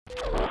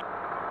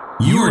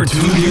You are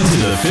tuned into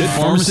the Fit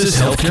Pharmacist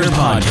Healthcare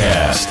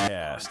Podcast.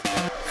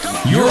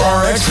 Your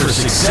RX for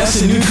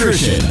success in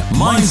nutrition,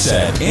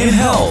 mindset, and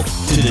health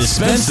to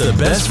dispense the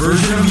best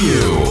version of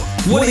you.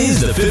 What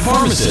is the Fit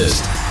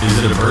Pharmacist?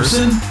 Is it a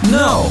person?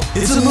 No,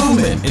 it's a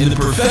movement in the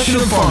profession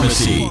of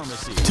pharmacy.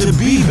 To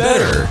be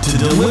better, to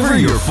deliver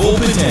your full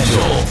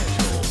potential.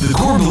 The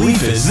core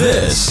belief is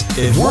this: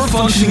 if we're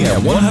functioning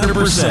at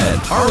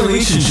 100%, our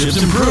relationships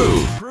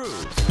improve.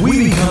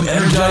 We become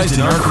energized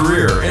in our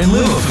career and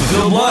live a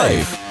fulfilled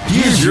life.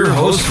 Here's your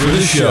host for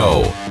the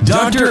show,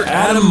 Dr.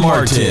 Adam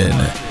Martin.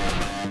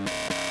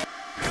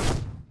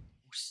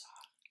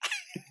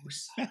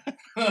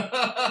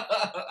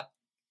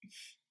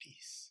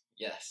 Peace.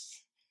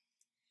 Yes.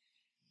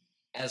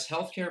 As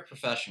healthcare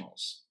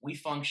professionals, we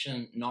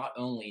function not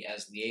only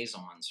as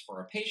liaisons for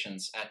our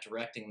patients at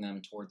directing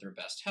them toward their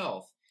best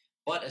health,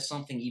 but as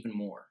something even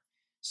more.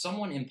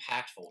 Someone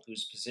impactful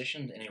who's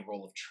positioned in a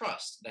role of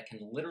trust that can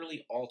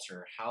literally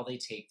alter how they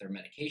take their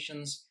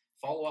medications,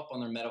 follow up on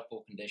their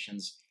medical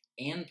conditions,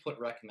 and put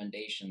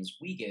recommendations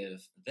we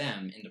give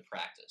them into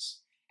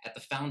practice. At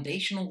the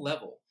foundational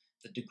level,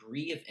 the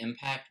degree of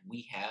impact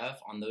we have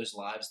on those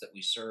lives that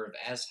we serve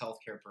as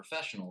healthcare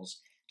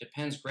professionals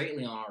depends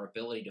greatly on our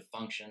ability to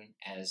function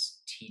as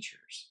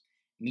teachers.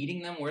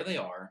 Meeting them where they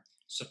are,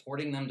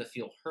 supporting them to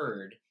feel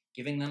heard,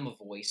 giving them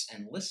a voice,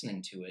 and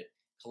listening to it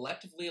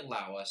collectively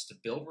allow us to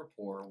build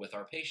rapport with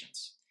our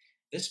patients.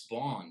 This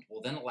bond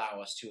will then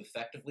allow us to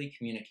effectively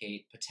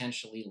communicate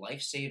potentially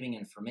life-saving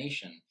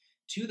information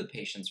to the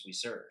patients we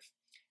serve.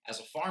 As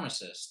a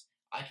pharmacist,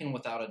 I can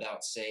without a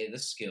doubt say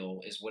this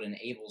skill is what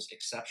enables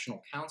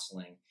exceptional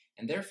counseling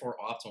and therefore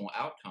optimal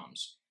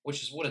outcomes,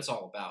 which is what it's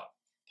all about,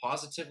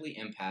 positively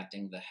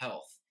impacting the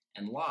health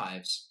and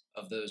lives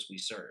of those we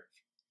serve.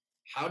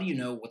 How do you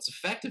know what's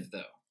effective,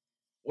 though?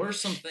 What are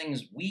some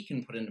things we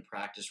can put into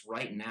practice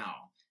right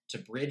now to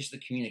bridge the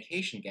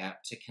communication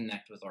gap to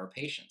connect with our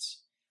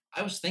patients?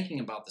 I was thinking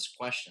about this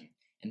question,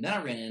 and then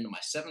I ran into my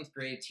 7th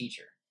grade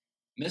teacher,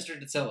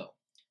 Mr. Datillo.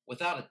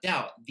 Without a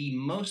doubt, the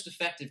most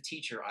effective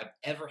teacher I've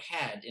ever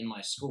had in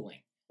my schooling,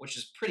 which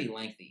is pretty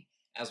lengthy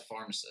as a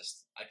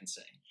pharmacist, I can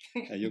say.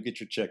 Yeah, you'll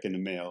get your check in the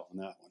mail on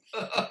that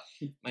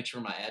one. Make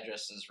sure my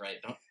address is right.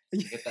 Don't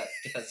get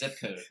that zip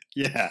code.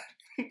 Yeah.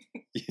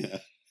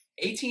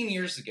 18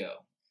 years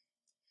ago,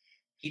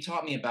 he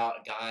taught me about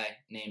a guy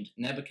named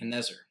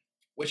Nebuchadnezzar,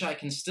 which I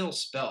can still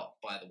spell,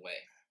 by the way,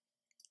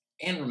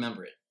 and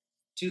remember it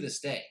to this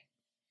day,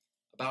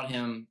 about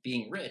him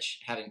being rich,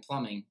 having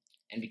plumbing,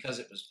 and because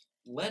it was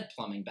lead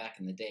plumbing back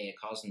in the day, it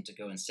caused him to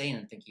go insane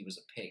and think he was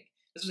a pig.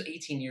 This was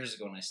 18 years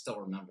ago, and I still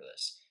remember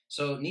this.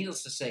 So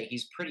needless to say,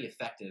 he's pretty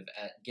effective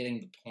at getting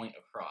the point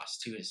across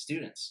to his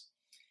students.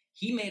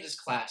 He made his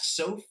class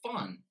so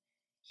fun,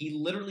 he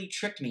literally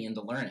tricked me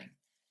into learning.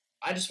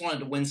 I just wanted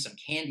to win some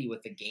candy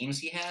with the games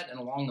he had, and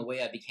along the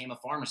way I became a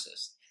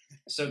pharmacist.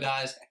 So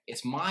guys,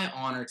 it's my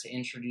honor to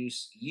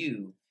introduce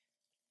you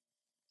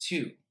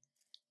to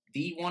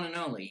the one and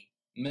only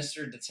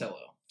Mr.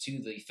 Datillo, to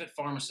the Fit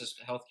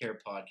Pharmacist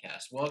Healthcare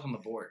Podcast. Welcome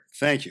aboard.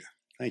 Thank you.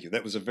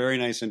 That was a very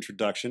nice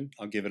introduction.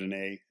 I'll give it an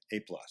A+.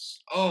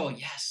 Oh,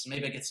 yes.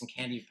 Maybe I get some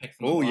candy picked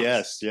from the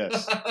box.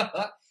 Yes.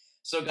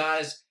 So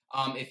guys,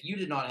 if you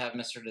did not have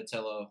Mr.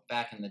 Datillo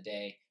back in the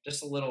day,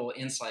 just a little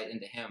insight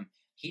into him.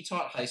 He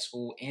taught high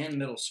school and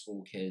middle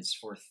school kids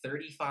for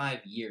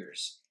 35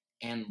 years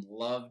and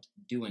loved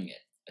doing it.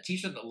 A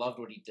teacher that loved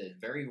what he did.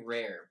 Very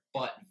rare,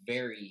 but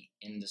very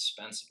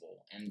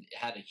indispensable, and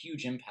had a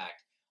huge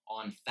impact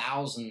on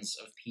thousands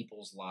of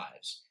people's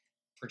lives,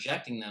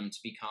 projecting them to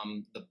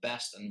become the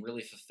best and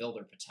really fulfill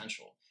their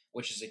potential,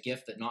 which is a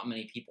gift that not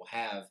many people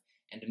have.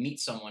 And to meet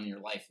someone in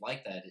your life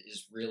like that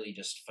is really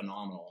just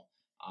phenomenal,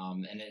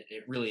 and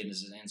it really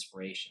is an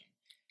inspiration.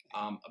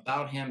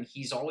 About him,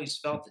 he's always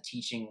felt that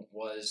teaching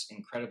was an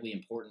incredibly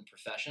important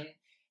profession,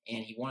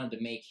 and he wanted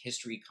to make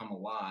history come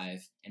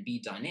alive and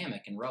be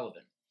dynamic and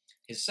relevant.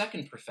 His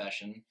second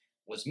profession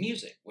was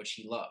music, which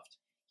he loved.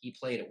 He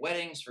played at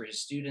weddings for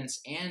his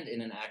students and in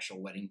an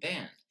actual wedding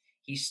band.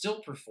 He still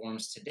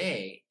performs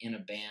today in a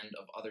band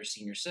of other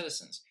senior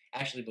citizens.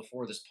 Actually,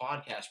 before this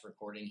podcast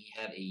recording, he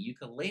had a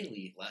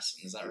ukulele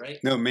lesson. Is that right?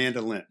 No,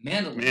 mandolin.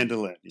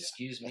 Mandolin. Yeah.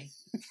 Excuse me.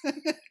 I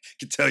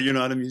can tell you're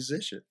not a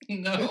musician.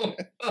 No.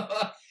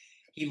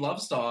 He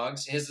loves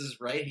dogs. His is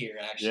right here,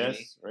 actually.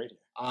 Yes, right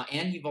here.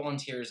 And he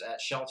volunteers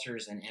at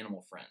shelters and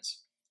animal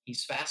friends.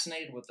 He's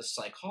fascinated with the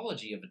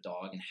psychology of a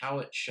dog and how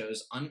it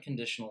shows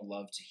unconditional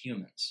love to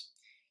humans.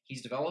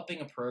 He's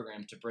developing a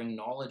program to bring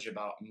knowledge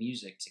about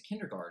music to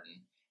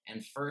kindergarten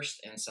and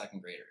first and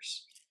second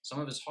graders. Some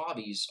of his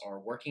hobbies are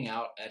working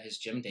out at his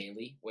gym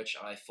daily, which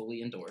I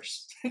fully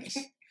endorse,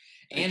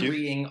 and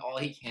reading all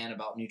he can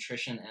about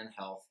nutrition and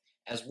health,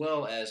 as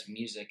well as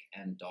music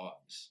and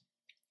dogs.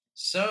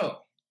 So,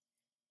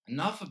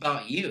 enough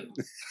about you.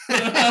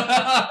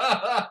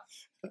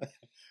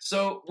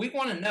 So we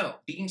want to know,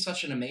 being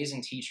such an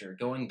amazing teacher,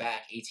 going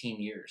back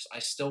 18 years, I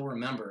still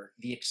remember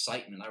the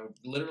excitement. I would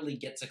literally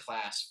get to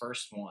class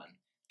first one,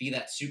 be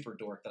that super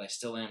dork that I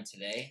still am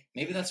today.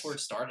 Maybe that's where it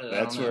started.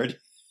 That's where it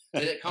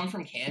Did it come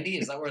from candy?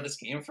 Is that where this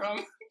came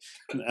from?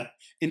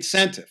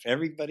 Incentive.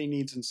 Everybody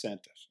needs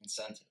incentive.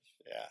 Incentive.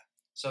 Yeah.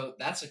 So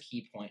that's a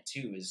key point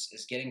too,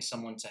 is getting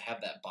someone to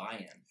have that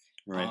buy-in.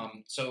 Right.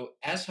 So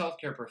as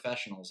healthcare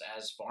professionals,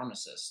 as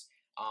pharmacists,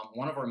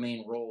 one of our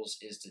main roles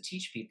is to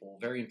teach people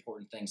very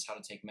important things: how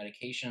to take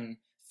medication,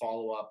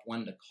 follow up,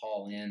 when to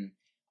call in.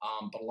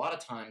 But a lot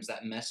of times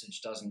that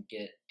message doesn't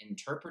get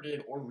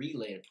interpreted or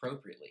relayed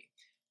appropriately.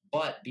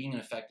 But being an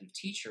effective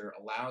teacher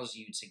allows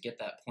you to get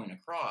that point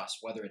across,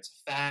 whether it's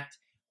a fact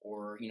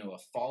or a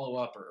follow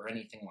up or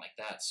anything like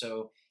that.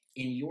 So,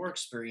 in your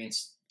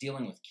experience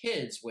dealing with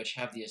kids, which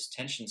have the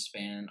attention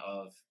span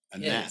of A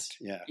gnat. kids,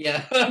 Yeah.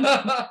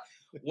 yeah,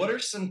 what are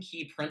some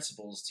key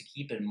principles to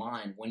keep in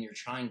mind when you're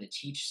trying to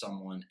teach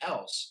someone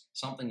else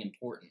something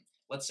important?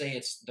 Let's say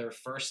it's their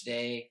first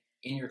day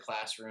in your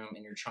classroom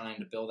and you're trying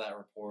to build that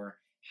rapport.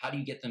 How do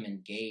you get them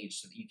engaged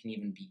so that you can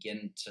even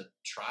begin to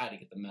try to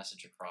get the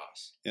message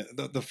across? Yeah,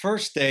 the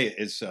first day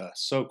is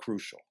so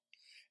crucial.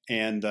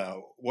 And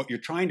what you're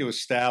trying to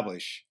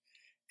establish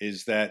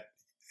is that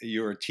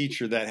you're a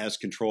teacher that has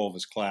control of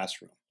his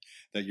classroom,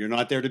 that you're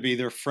not there to be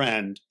their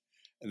friend,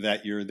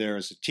 that you're there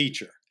as a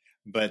teacher,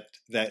 but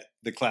that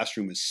the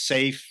classroom is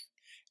safe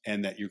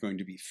and that you're going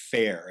to be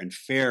fair. And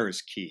fair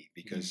is key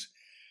because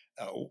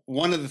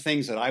one of the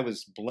things that I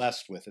was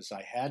blessed with is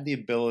I had the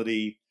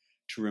ability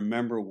to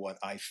remember what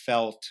I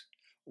felt,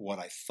 what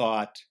I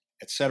thought,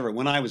 etc.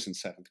 when I was in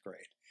seventh grade.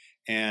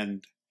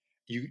 And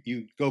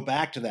you go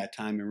back to that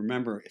time and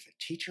remember, if a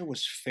teacher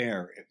was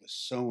fair, it was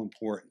so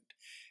important.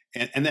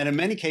 And then in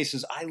many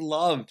cases, I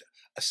loved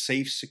a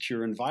safe,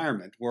 secure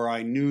environment where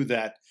I knew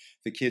that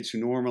the kids who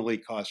normally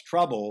cause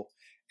trouble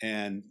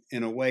and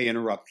in a way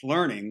interrupt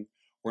learning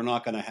were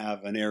not going to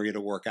have an area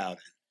to work out in.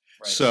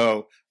 Right.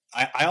 So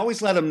I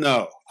always let them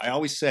know. I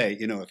always say,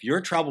 if you're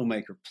a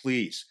troublemaker,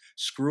 please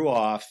screw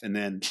off. And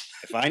then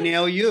if I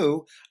nail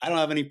you, I don't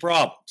have any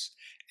problems.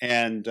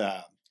 And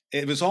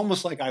it was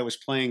almost like I was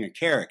playing a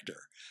character,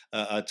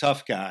 a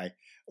tough guy,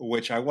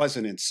 which I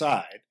wasn't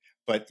inside.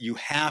 But you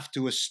have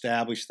to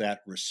establish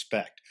that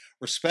respect.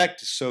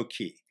 Respect is so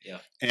key. Yeah.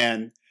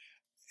 And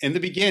in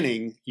the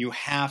beginning, you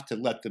have to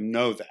let them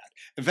know that.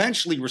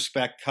 Eventually,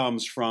 respect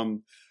comes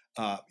from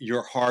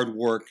your hard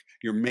work.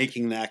 You're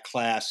making that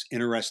class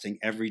interesting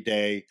every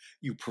day.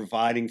 You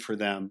providing for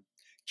them,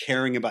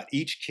 caring about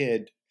each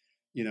kid,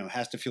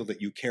 has to feel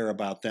that you care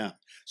about them.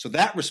 So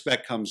that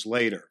respect comes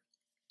later.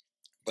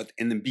 But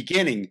in the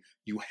beginning,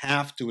 you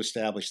have to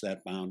establish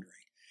that boundary.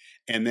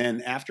 And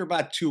then after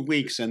about 2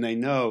 weeks, and they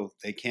know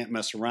they can't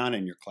mess around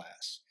in your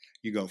class,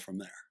 you go from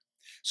there.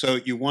 So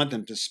you want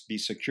them to be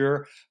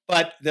secure.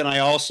 But then I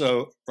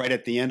also, right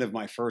at the end of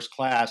my first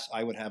class,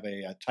 I would have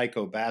a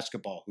taiko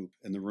basketball hoop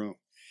in the room.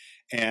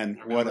 And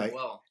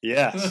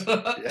yes.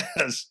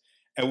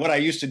 And what I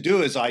used to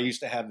do is I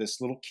used to have this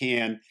little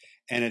can,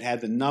 and it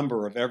had the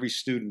number of every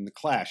student in the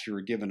class. You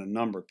were given a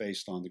number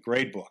based on the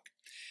grade book.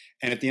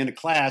 And at the end of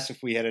class,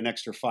 if we had an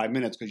extra 5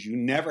 minutes, because you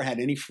never had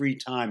any free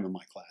time in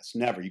my class,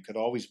 never, you could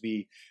always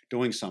be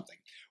doing something,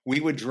 we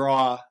would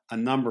draw a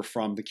number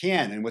from the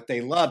can. And what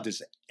they loved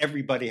is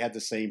everybody had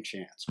the same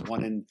chance,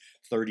 1 in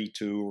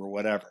 32 or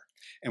whatever.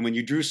 And when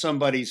you drew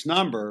somebody's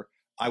number,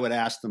 I would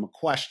ask them a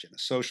question, a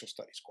social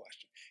studies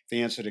question. If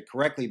they answered it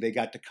correctly, they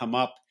got to come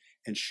up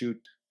and shoot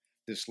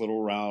this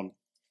little round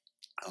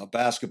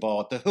basketball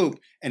at the hoop.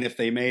 And if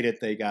they made it,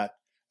 they got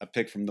a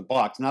pick from the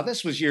box. Now,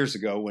 this was years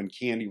ago when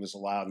candy was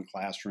allowed in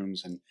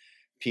classrooms and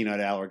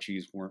peanut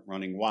allergies weren't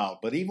running wild.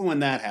 But even when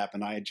that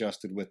happened, I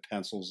adjusted with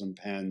pencils and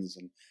pens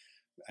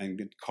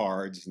and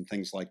cards and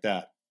things like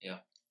that. Yeah.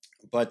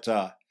 But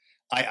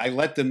I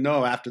let them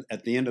know at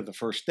the end of the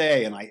first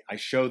day, and I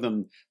show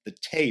them the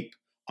tape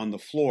on the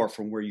floor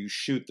from where you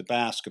shoot the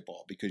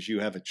basketball, because you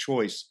have a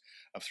choice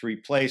of 3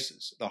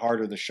 places. The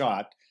harder the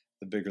shot,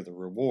 the bigger the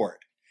reward.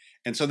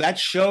 And so that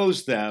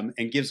shows them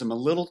and gives them a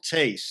little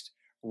taste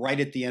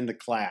right at the end of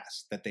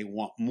class that they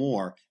want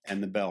more,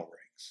 and the bell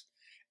rings.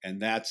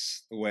 And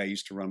that's the way I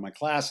used to run my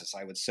classes.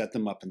 I would set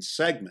them up in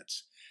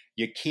segments.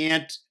 You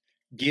can't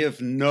give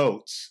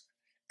notes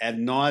ad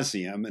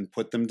nauseum and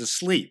put them to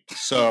sleep.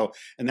 So,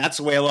 and that's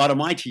the way a lot of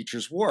my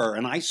teachers were.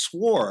 And I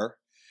swore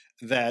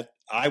that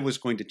I was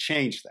going to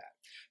change that.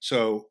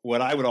 So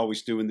what I would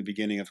always do in the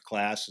beginning of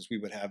class is we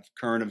would have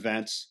current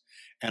events,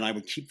 and I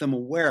would keep them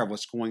aware of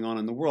what's going on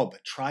in the world,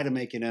 but try to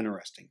make it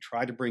interesting.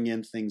 Try to bring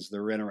in things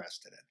they're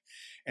interested in.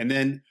 And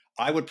then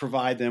I would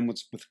provide them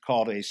what's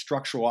called a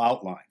structural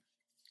outline.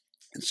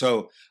 And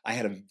so I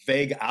had a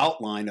vague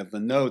outline of the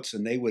notes,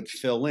 and they would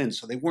fill in.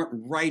 So they weren't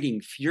writing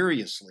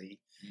furiously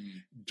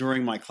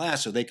during my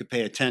class, so they could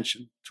pay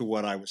attention to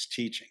what I was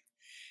teaching.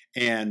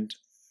 And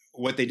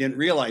what they didn't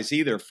realize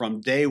either, from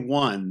day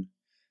one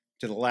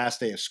to the last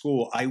day of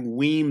school, I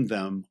weaned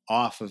them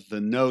off of the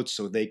notes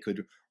so they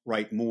could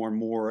write more and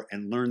more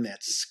and learn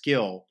that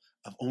skill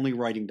of only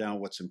writing down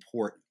what's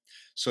important.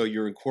 So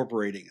you're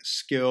incorporating a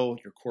skill,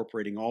 you're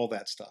incorporating all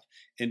that stuff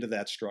into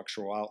that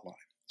structural outline.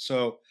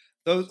 So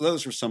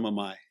those were some of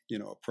my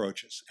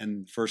approaches.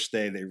 And first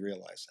day they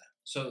realized that.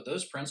 So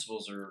those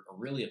principles are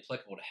really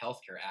applicable to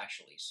healthcare,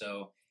 actually.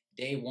 So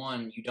day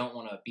one, you don't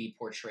want to be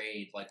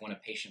portrayed like when a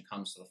patient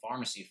comes to the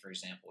pharmacy, for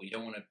example. You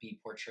don't want to be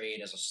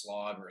portrayed as a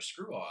slob or a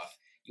screw off.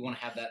 You want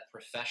to have that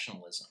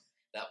professionalism,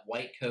 that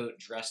white coat,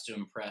 dressed to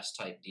impress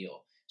type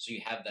deal. So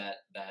you have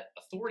that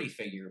authority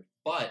figure,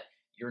 but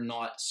you're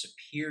not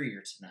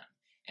superior to them.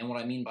 And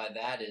what I mean by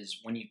that is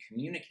when you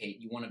communicate,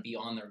 you want to be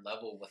on their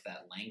level with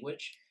that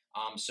language.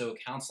 So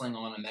counseling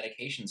on a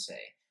medication, say,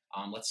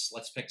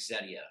 let's pick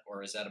Zetia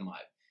or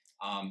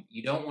ezetimibe.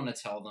 You don't want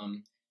to tell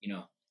them,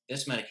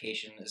 this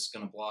medication is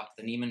going to block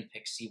the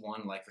Niemann-Pick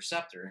C1-like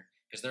receptor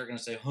because they're going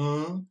to say,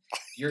 huh?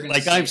 You're going to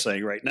like I'm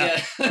saying right now.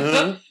 Yeah.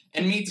 Huh?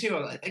 And me too.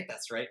 I think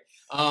that's right.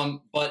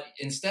 But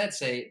instead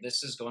say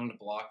this is going to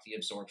block the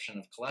absorption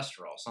of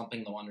cholesterol,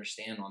 something they'll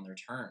understand on their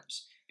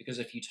terms. Because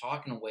if you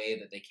talk in a way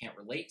that they can't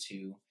relate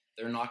to,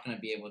 they're not going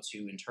to be able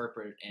to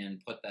interpret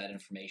and put that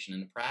information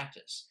into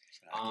practice.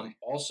 Exactly.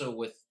 Also,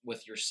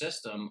 with your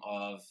system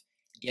of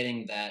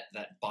getting that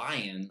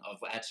buy-in of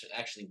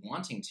actually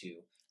wanting to,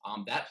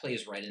 that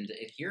plays right into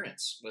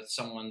adherence with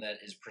someone that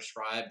is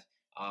prescribed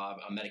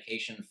a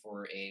medication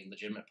for a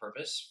legitimate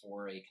purpose,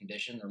 for a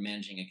condition or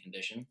managing a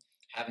condition,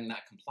 having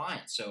that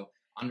compliance. So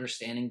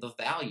understanding the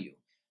value,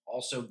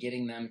 also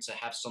getting them to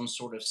have some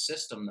sort of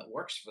system that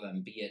works for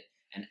them, be it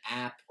an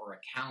app or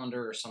a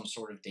calendar or some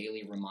sort of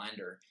daily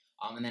reminder,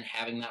 and then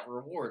having that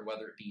reward,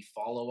 whether it be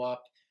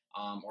follow-up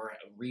or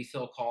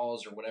refill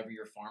calls or whatever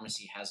your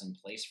pharmacy has in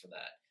place for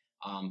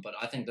that. But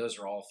I think those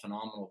are all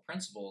phenomenal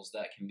principles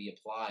that can be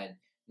applied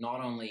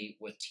not only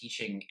with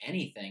teaching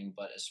anything,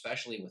 but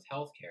especially with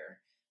healthcare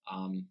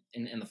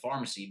in the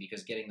pharmacy,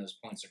 because getting those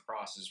points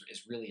across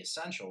is really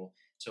essential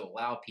to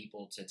allow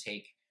people to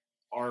take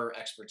our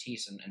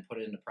expertise and put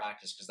it into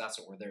practice, because that's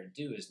what we're there to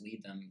do, is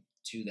lead them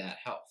to that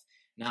health.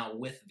 Now,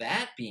 with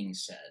that being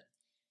said,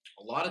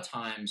 a lot of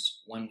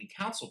times when we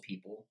counsel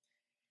people,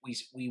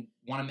 we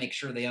want to make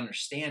sure they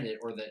understand it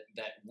or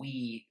that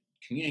we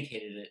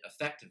communicated it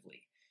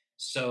effectively.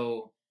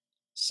 So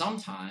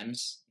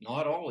sometimes,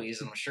 not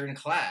always, and I'm sure in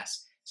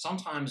class,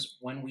 sometimes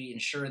when we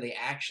ensure they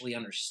actually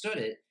understood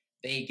it,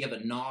 they give a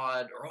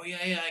nod or, oh, yeah,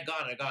 I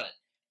got it.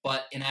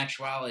 But in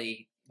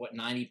actuality, what,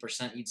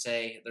 90% you'd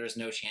say there's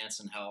no chance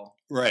in hell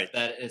Right.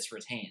 that it's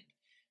retained.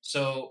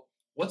 So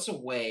what's a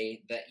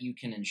way that you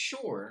can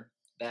ensure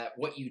that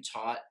what you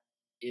taught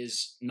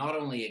is not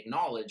only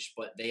acknowledged,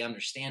 but they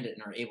understand it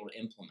and are able to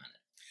implement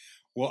it?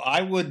 Well,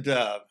 I would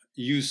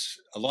use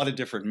a lot of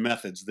different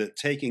methods. The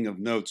taking of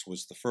notes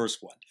was the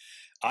first one.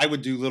 I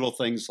would do little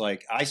things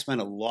like I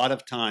spent a lot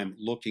of time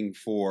looking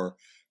for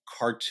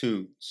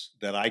cartoons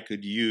that I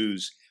could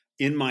use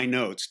in my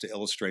notes to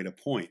illustrate a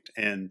point.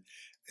 And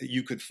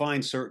you could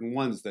find certain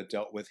ones that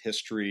dealt with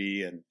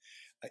history, and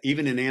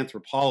even in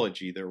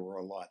anthropology, there were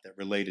a lot that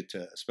related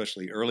to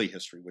especially early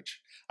history,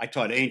 which I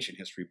taught ancient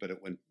history, but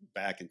it went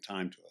back in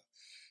time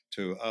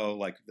to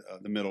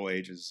the Middle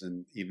Ages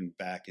and even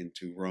back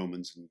into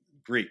Romans and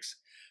Greeks.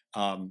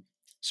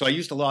 So I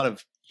used a lot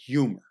of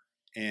humor,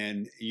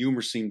 and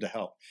humor seemed to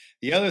help.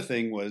 The other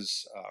thing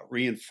was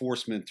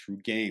reinforcement through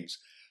games.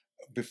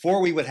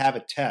 Before we would have a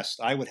test,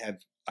 I would have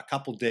a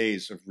couple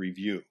days of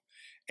review,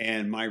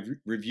 and my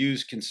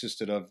reviews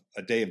consisted of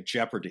a day of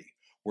Jeopardy,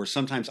 where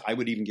sometimes I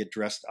would even get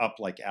dressed up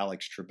like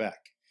Alex Trebek,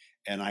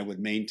 and I would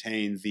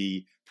maintain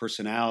the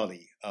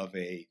personality of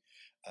a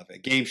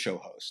game show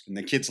host, and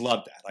the kids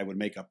loved that. I would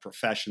make up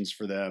professions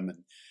for them and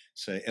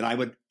say, and I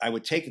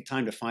would take the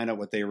time to find out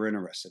what they were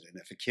interested in.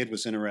 If a kid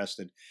was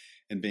interested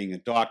in being a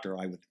doctor,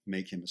 I would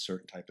make him a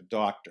certain type of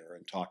doctor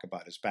and talk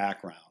about his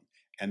background,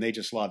 and they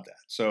just loved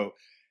that. So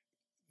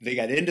they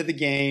got into the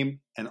game,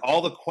 and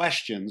all the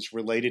questions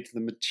related to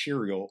the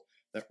material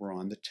that were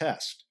on the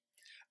test.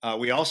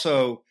 We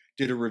also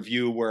did a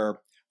review where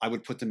I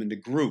would put them into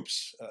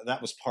groups.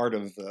 That was part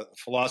of the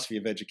philosophy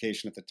of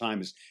education at the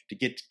time, is to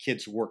get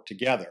kids to work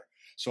together.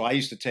 So I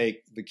used to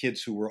take the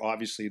kids who were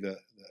obviously the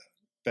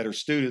better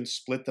students,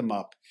 split them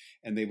up,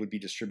 and they would be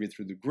distributed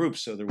through the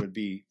groups so there would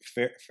be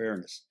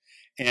fairness.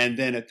 And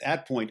then at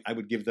that point, I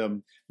would give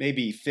them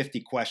maybe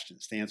 50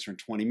 questions to answer in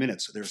 20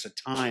 minutes. So there's a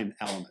time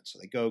element. So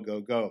they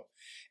go.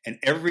 And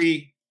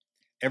every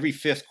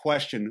fifth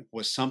question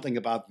was something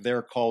about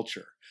their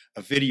culture,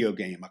 a video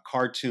game, a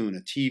cartoon,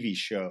 a TV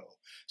show,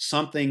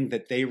 something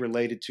that they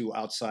related to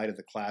outside of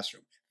the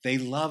classroom. They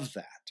loved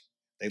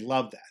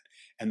that.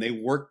 And they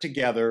worked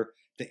together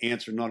to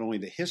answer not only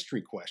the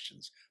history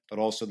questions, but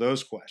also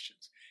those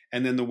questions.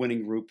 And then the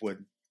winning group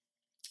would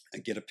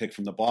get a pick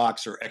from the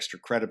box or extra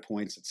credit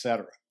points,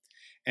 etc.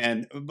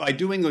 And by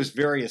doing those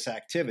various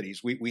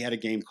activities, we had a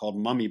game called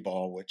Mummy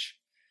Ball, which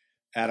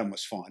Adam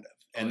was fond of.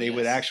 And they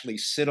would actually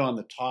sit on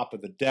the top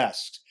of the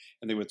desks,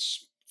 and they would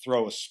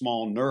throw a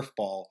small Nerf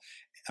ball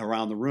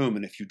around the room.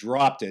 And if you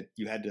dropped it,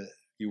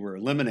 you were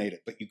eliminated,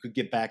 but you could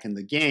get back in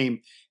the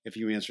game if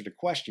you answered a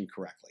question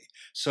correctly.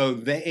 So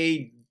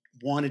they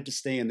wanted to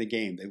stay in the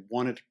game. They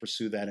wanted to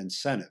pursue that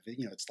incentive.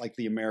 It's like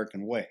the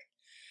American way,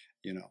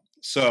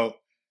 So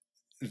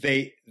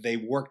they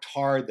worked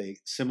hard. They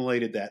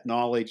assimilated that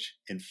knowledge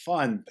in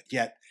fun, but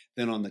yet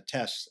than on the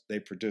tests they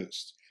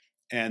produced.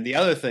 And the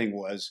other thing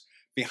was,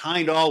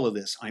 behind all of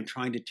this, I'm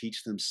trying to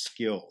teach them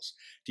skills,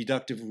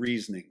 deductive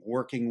reasoning,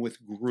 working with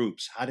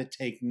groups, how to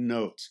take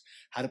notes,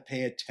 how to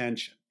pay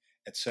attention,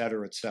 et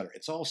cetera, et cetera.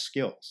 It's all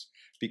skills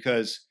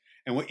because,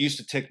 and what used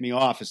to tick me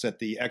off is that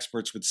the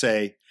experts would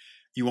say,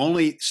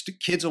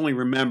 kids only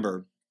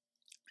remember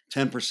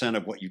 10%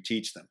 of what you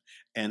teach them.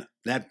 And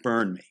that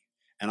burned me.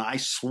 And I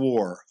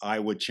swore I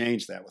would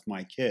change that with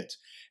my kids.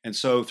 And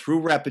so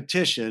through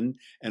repetition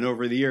and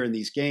over the year in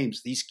these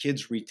games, these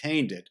kids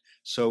retained it.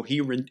 So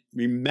he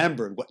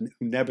remembered who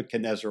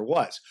Nebuchadnezzar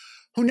was.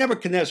 Who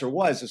Nebuchadnezzar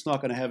was, it's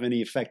not going to have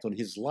any effect on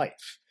his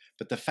life.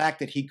 But the fact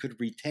that he could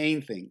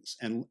retain things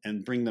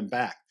and bring them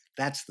back,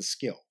 that's the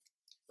skill.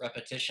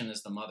 Repetition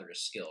is the mother of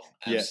skill.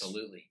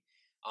 Absolutely.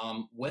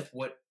 Yes. With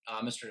what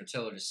Mr.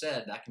 Tiller just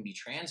said, that can be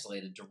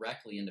translated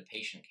directly into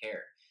patient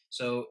care.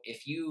 So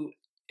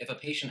if a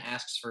patient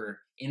asks for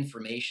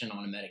information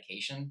on a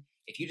medication,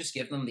 if you just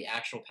give them the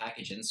actual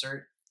package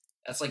insert,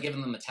 that's like giving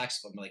them a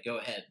textbook. Like, go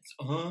ahead.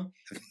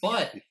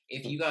 But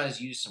if you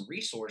guys use some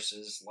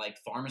resources like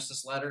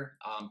Pharmacist Letter,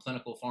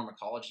 Clinical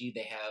Pharmacology,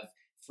 they have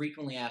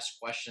frequently asked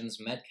questions,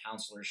 med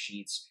counselor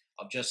sheets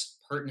of just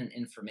pertinent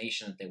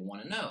information that they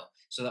want to know.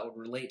 So that would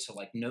relate to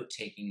like note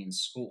taking in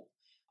school,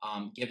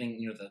 giving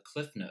the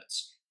cliff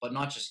notes, but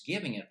not just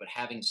giving it, but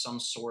having some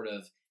sort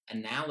of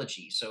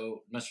analogy.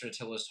 So Mr.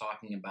 Attila is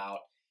talking about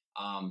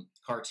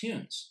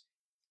cartoons.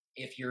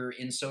 If you're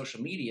in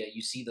social media,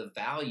 you see the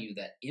value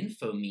that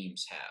info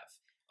memes have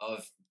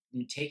of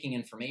taking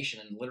information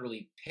and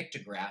literally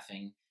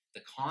pictographing the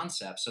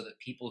concept so that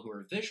people who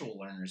are visual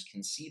learners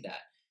can see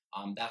that.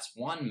 That's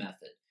one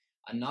method.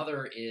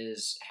 Another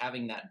is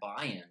having that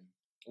buy-in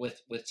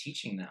with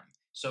teaching them.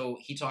 So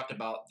he talked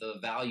about the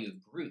value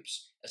of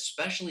groups,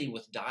 especially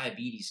with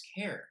diabetes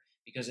care,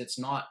 because it's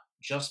not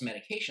just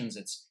medications.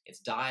 It's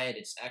diet,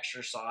 it's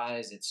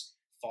exercise, it's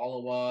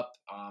follow-up,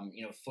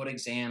 foot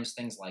exams,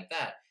 things like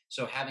that.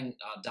 So having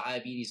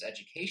diabetes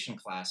education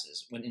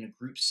classes when in a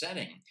group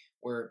setting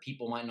where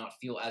people might not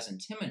feel as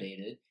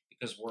intimidated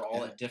because we're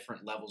all at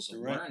different levels of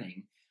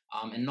learning,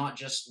 and not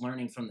just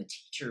learning from the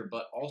teacher,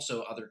 but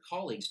also other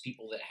colleagues,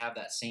 people that have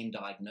that same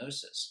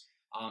diagnosis.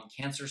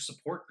 Cancer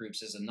support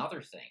groups is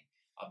another thing.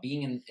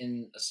 Being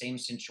in the same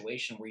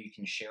situation where you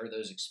can share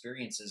those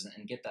experiences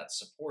and get that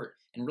support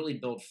and really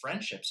build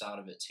friendships out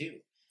of it too,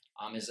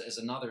 is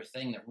another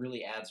thing that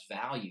really adds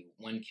value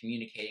when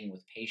communicating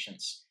with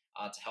patients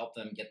to help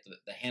them get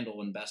the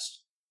handle and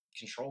best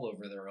control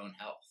over their own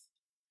health.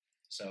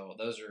 So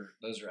those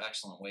are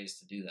excellent ways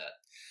to do that.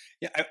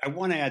 Yeah, I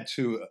want to add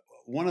to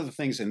one of the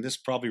things, and this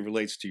probably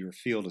relates to your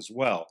field as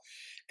well,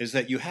 is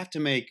that you have to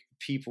make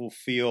people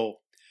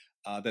feel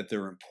that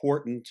they're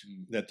important,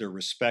 that they're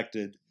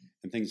respected,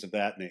 and things of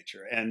that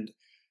nature. And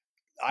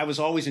I was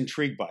always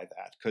intrigued by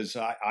that because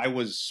I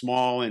was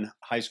small in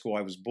high school,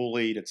 I was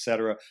bullied, et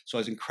cetera. So I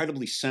was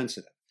incredibly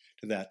sensitive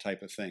to that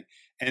type of thing.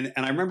 And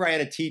I remember I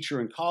had a teacher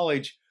in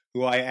college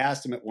who I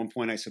asked him at one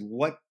point, I said,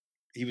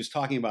 he was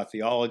talking about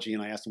theology,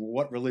 and I asked him, well,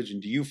 what religion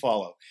do you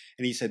follow?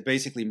 And he said,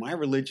 basically, my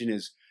religion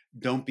is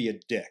don't be a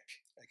dick.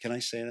 Can I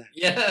say that?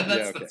 Yeah,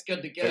 that's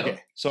good to go. Okay,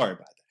 sorry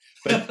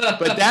about that.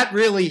 But that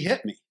really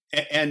hit me.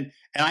 And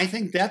I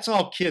think that's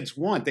all kids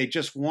want. They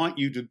just want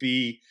you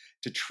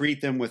to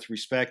treat them with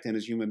respect and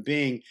as human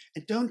being,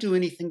 and don't do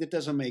anything that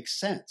doesn't make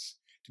sense,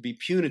 to be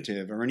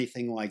punitive or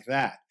anything like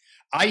that.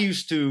 I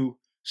used to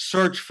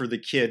search for the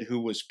kid who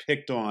was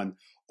picked on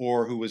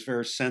or who was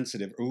very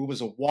sensitive or who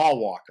was a wall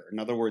walker. In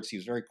other words, he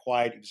was very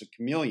quiet. He was a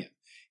chameleon.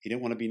 He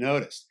didn't want to be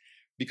noticed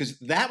because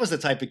that was the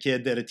type of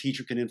kid that a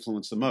teacher can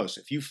influence the most.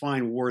 If you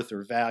find worth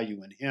or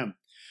value in him.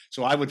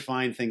 So I would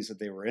find things that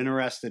they were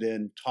interested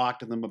in, talk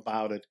to them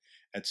about it,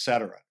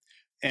 etc.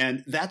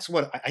 And that's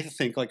what I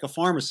think like a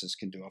pharmacist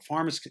can do. A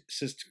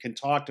pharmacist can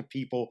talk to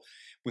people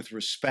with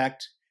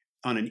respect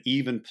on an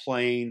even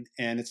plane.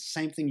 And it's the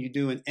same thing you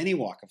do in any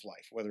walk of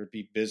life, whether it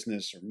be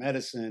business or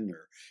medicine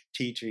or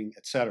teaching,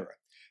 etc.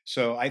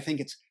 So I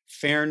think it's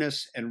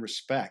fairness and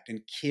respect,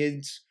 and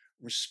kids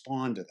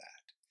respond to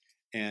that.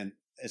 And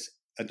as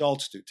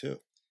adults do too.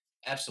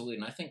 Absolutely.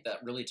 And I think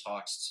that really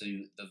talks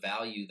to the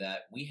value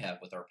that we have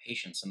with our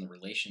patients and the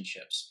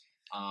relationships.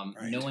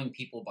 Knowing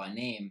people by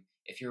name.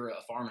 If you're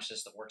a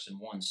pharmacist that works in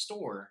one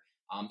store,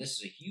 this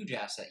is a huge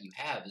asset you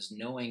have, is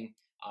knowing,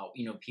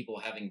 people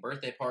having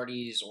birthday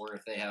parties, or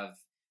if they have,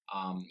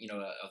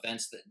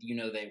 events that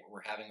they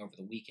were having over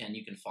the weekend,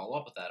 you can follow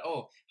up with that.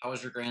 Oh, how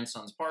was your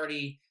grandson's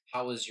party?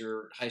 How was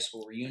your high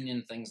school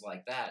reunion? Things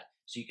like that.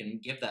 So you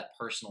can give that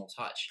personal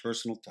touch.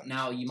 Personal touch.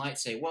 Now you might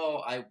say,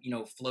 well, I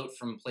float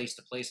from place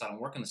to place. I don't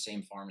work in the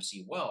same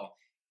pharmacy. Well,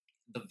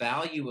 the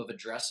value of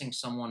addressing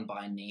someone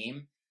by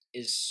name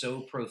is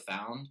so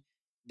profound.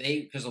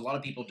 Because a lot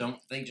of people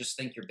they just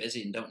think you're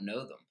busy and don't know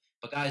them.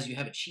 But guys, you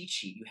have a cheat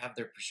sheet. You have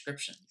their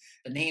prescription.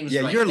 The name's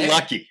right you're there.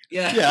 Lucky.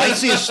 Yeah. I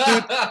see a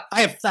student.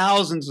 I have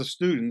thousands of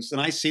students,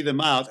 and I see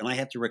them out, and I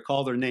have to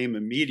recall their name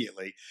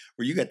immediately.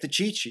 Where you get the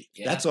cheat sheet.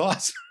 Yeah. That's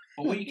awesome.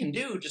 But what you can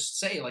do, just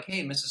say like,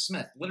 "Hey, Mrs.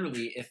 Smith,"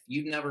 literally, if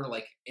you've never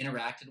like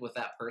interacted with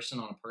that person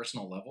on a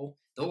personal level,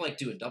 they'll like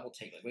do a double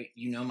take, like, "Wait,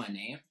 you know my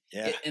name?"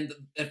 Yeah.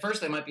 At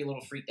first they might be a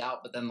little freaked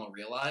out, but then they'll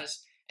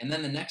realize. And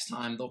then the next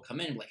time they'll come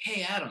in and be like,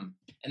 "Hey, Adam,"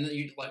 and then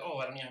you're like, "Oh,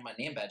 I don't even have my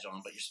name badge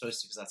on," but you're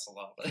supposed to because that's the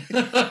law.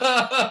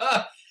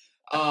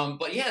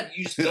 But yeah,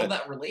 you just build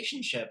that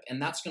relationship,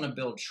 and that's going to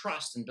build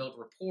trust and build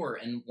rapport.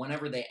 And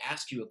whenever they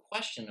ask you a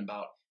question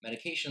about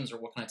medications or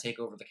what can I take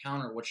over the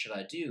counter, what should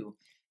I do,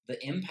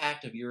 the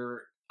impact of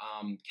your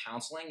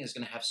counseling is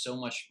going to have so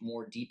much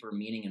more deeper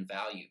meaning and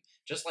value.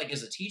 Just like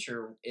as a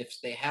teacher, if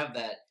they have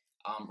that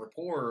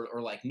rapport,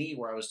 or like me,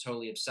 where I was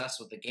totally obsessed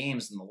with the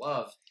games and the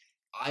love,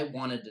 I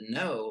wanted to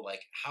know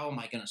like, how am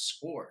I going to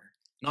score?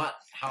 Not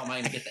how am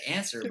I going to get the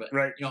answer, but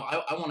Right.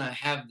 I want to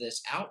have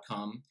this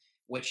outcome,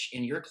 which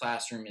in your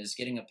classroom is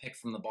getting a pick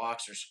from the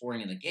box or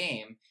scoring in the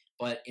game.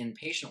 But in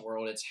patient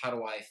world, it's how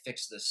do I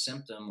fix this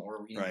symptom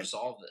or Right.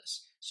 resolve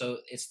this? So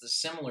it's the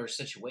similar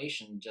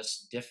situation,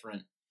 just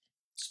different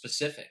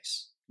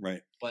specifics.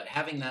 Right. But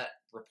having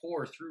that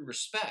rapport through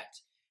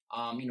respect,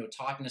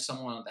 talking to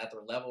someone at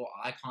their level,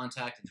 eye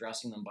contact,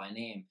 addressing them by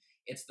name.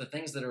 It's the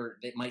things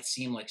that might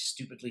seem like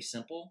stupidly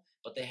simple,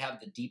 but they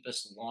have the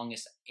deepest,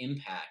 longest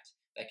impact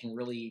that can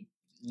really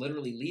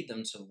literally lead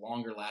them to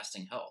longer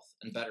lasting health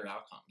and better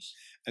outcomes.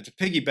 And to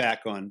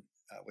piggyback on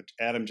what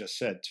Adam just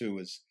said too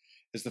is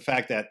the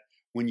fact that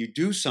when you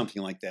do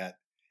something like that,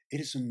 it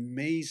is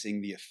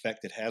amazing the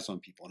effect it has on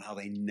people and how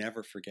they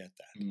never forget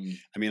that.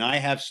 I mean, I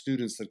have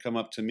students that come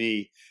up to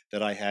me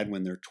that I had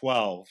when they're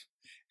 12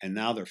 and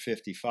now they're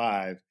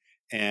 55,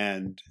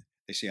 and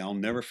they say, "I'll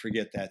never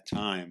forget that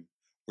time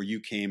where you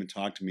came and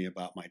talked to me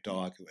about my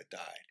dog who had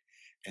died,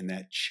 and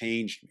that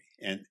changed me."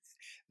 And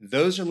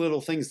those are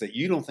little things that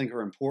you don't think are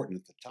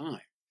important at the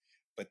time,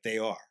 but they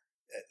are.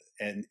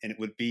 And it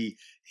would be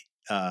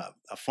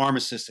a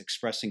pharmacist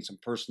expressing some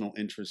personal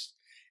interest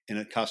in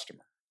a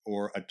customer,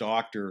 or a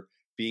doctor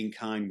being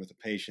kind with a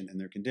patient and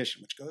their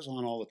condition, which goes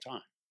on all the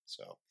time.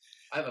 So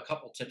I have a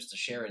couple tips to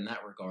share in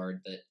that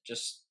regard, that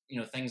just,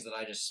 things that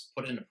I just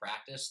put into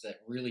practice that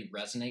really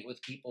resonate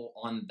with people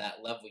on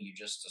that level you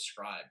just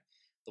described.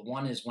 The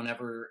one is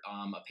whenever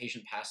a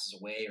patient passes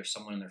away or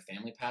someone in their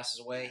family passes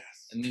away,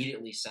 yes.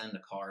 immediately send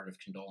a card of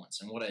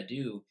condolence. And what I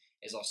do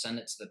is I'll send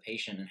it to the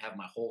patient and have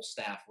my whole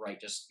staff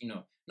write just,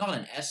 not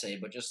an essay,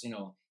 but just,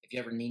 if you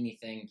ever need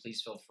anything,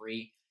 please feel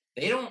free.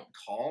 They don't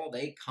call,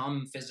 they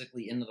come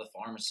physically into the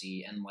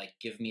pharmacy and like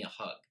give me a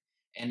hug.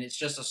 And it's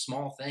just a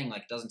small thing,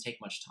 like it doesn't take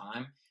much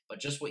time, but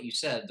just what you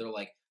said, they're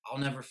like, "I'll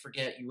never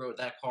forget you wrote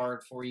that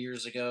card 4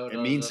 years ago." It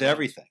means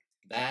everything.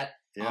 That.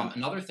 Yeah.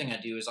 Another thing I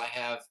do is I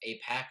have a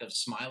pack of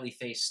smiley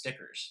face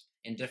stickers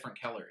in different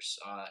colors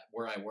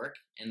where I work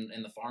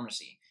in the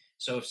pharmacy.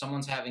 So if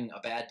someone's having a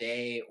bad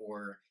day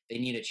or they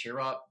need a cheer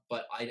up,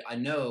 but I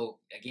know,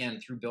 again,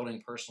 through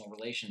building personal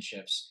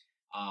relationships,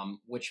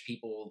 which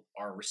people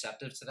are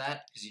receptive to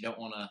that, because you don't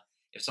want to,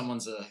 if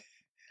someone's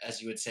as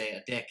you would say,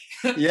 a dick,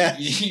 Yeah.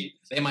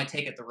 they might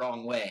take it the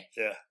wrong way.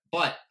 Yeah.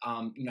 But,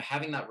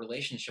 having that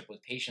relationship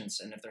with patients,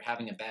 and if they're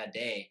having a bad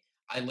day,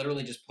 I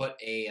literally just put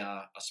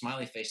a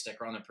smiley face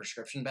sticker on their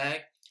prescription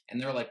bag, and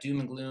they're like doom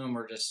and gloom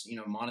or just,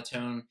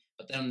 monotone,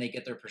 but then they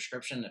get their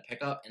prescription to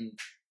pick up and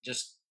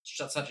just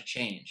such a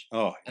change.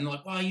 Oh. And they're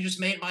like, "Wow, you just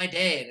made my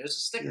day." And it was a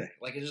sticker. Yeah.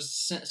 Like, it's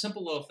just a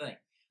simple little thing.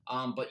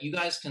 But you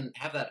guys can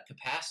have that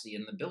capacity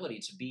and the ability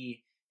to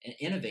be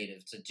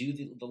innovative, to do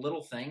the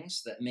little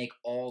things that make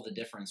all the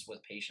difference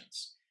with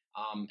patients.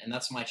 And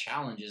that's my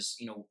challenge is,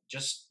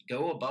 just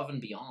go above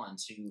and beyond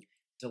to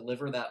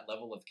deliver that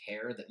level of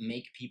care that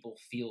make people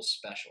feel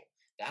special.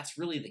 That's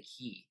really the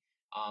key,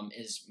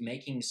 is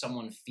making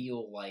someone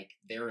feel like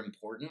they're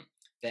important,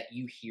 that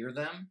you hear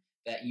them,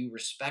 that you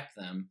respect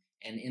them,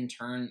 and in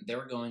turn,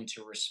 they're going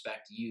to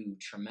respect you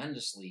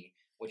tremendously,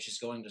 which is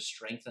going to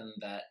strengthen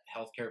that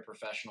healthcare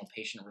professional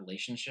patient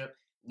relationship,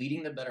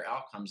 leading to better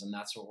outcomes. And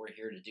that's what we're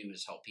here to do,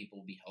 is help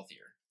people be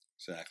healthier.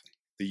 Exactly.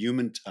 The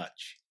human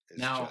touch is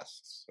Now,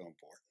 just so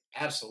important.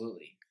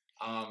 Absolutely.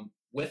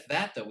 With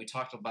that, though, we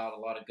talked about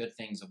a lot of good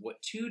things of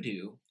what to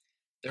do.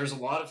 There's a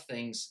lot of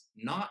things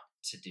not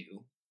to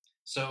do.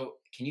 So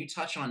can you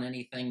touch on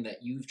anything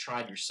that you've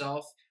tried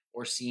yourself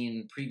or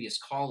seen previous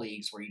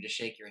colleagues where you just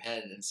shake your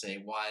head and say,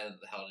 "Why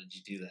the hell did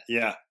you do that?"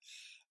 Yeah.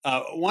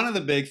 One of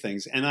the big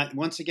things, and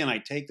once again, I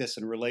take this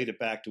and relate it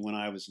back to when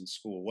I was in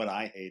school, what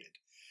I hated.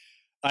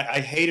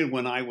 I hated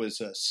when I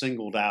was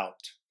singled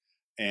out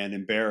and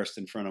embarrassed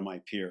in front of my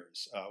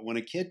peers. When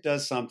a kid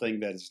does something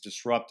that is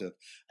disruptive,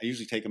 I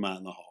usually take them out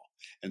in the hall.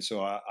 And so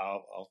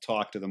I'll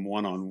talk to them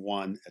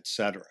one-on-one, et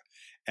cetera.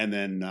 And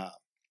then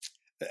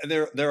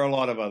there are a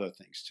lot of other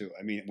things too.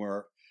 I mean,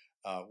 where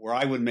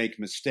I would make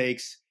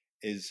mistakes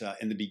is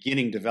in the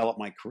beginning,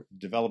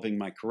 developing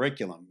my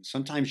curriculum.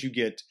 Sometimes you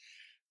get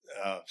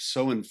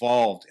so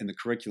involved in the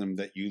curriculum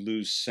that you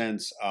lose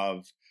sense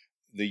of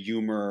the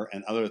humor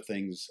and other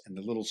things and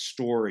the little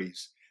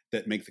stories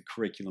that make the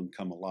curriculum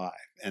come alive.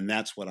 And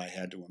that's what I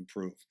had to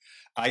improve.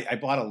 I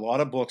bought a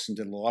lot of books and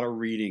did a lot of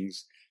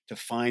readings to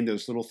find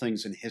those little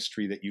things in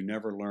history that you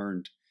never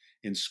learned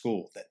in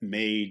school that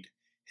made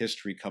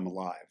history come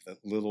alive. That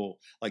little,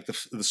 like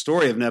the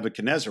story of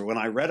Nebuchadnezzar, when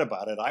I read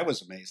about it, I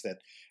was amazed that,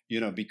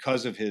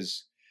 because of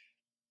his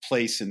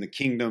place in the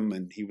kingdom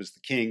and he was the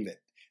king, that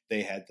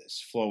they had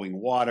this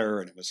flowing water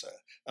and it was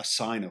a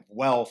sign of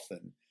wealth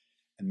and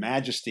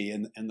majesty,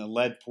 and the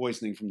lead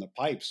poisoning from the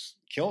pipes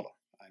killed him.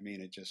 I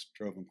mean, it just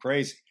drove him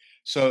crazy.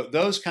 So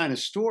those kind of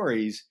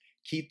stories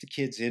keep the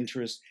kids'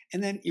 interest,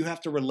 and then you have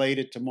to relate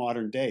it to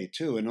modern day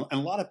too. And a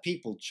lot of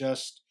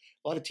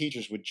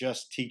teachers would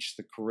just teach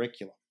the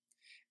curriculum,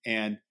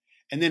 and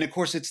then of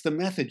course it's the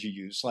method you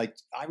use. Like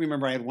I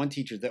remember I had one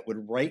teacher that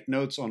would write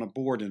notes on a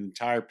board an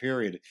entire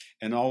period,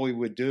 and all we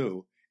would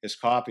do is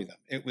copy them.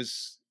 It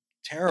was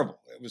terrible.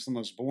 It was the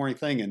most boring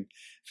thing. And in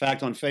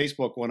fact, on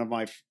Facebook, one of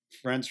my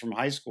friends from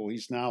high school,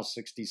 he's now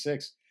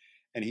 66,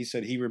 and he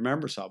said he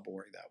remembers how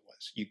boring that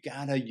was. You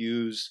gotta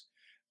use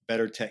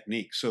better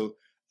techniques. So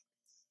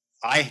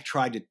I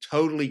tried to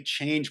totally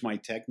change my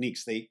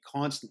techniques. They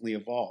constantly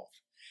evolve.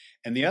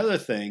 And the other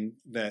thing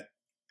that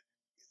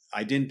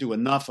I didn't do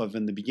enough of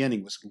in the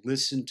beginning was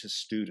listen to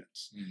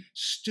students.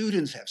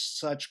 Students have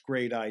such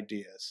great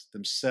ideas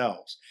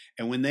themselves.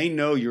 And when they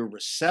know you're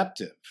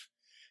receptive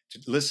to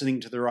listening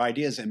to their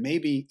ideas and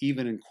maybe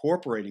even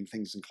incorporating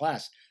things in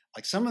class,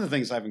 like some of the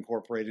things I've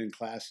incorporated in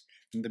class,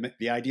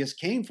 the ideas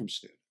came from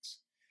students.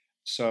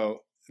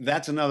 So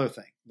that's another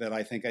thing that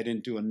I think I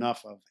didn't do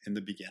enough of in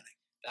the beginning.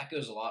 That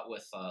goes a lot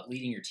with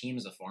leading your team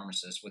as a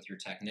pharmacist with your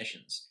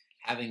technicians.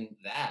 Having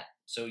that,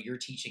 so you're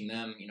teaching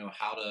them,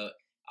 how to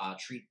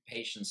treat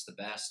patients the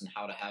best and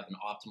how to have an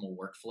optimal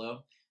workflow.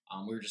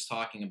 We were just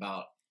talking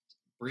about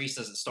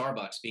baristas at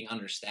Starbucks being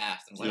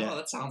understaffed. I was like, oh,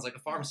 that sounds like a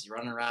pharmacy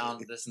running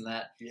around, this and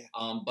that. Yeah.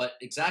 But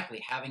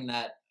exactly, having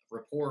that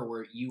rapport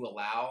where you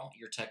allow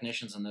your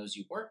technicians and those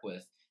you work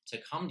with to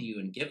come to you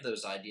and give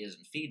those ideas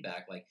and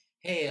feedback, like,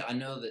 hey, I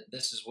know that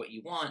this is what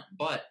you want,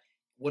 but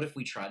what if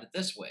we tried it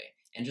this way?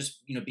 And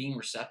just, being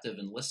receptive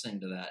and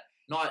listening to that,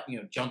 not,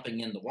 jumping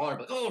in the water,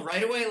 but, oh,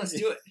 right away, let's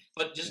do it.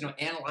 But just,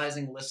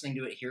 analyzing, listening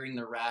to it, hearing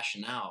their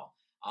rationale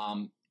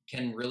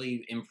can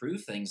really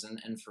improve things.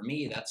 And for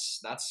me,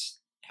 that's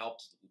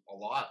helped a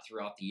lot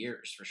throughout the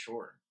years, for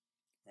sure.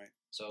 Right.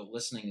 So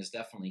listening is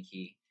definitely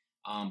key.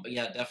 But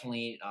yeah,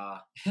 definitely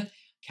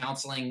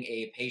counseling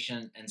a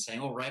patient and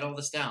saying, oh, write all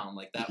this down,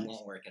 like that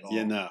won't work at all.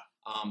 Yeah, no.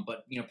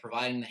 But,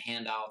 providing the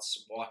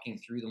handouts, walking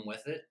through them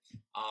with it.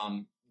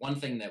 One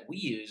thing that we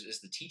use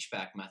is the teach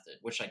back method,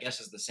 which I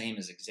guess is the same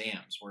as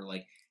exams, where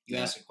like you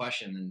ask a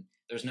question and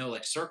there's no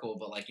like circle,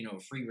 but like,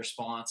 free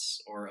response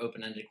or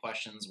open-ended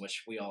questions,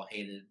 which we all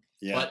hated.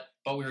 Yeah.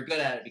 But we were good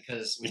at it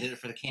because we did it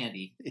for the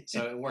candy.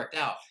 So it worked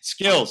out.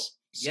 Skills.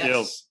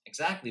 Yes,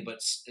 exactly.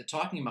 But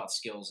talking about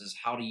skills is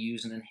how to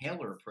use an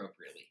inhaler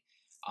appropriately.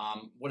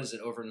 What is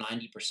it? Over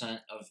 90%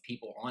 of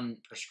people on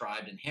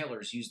prescribed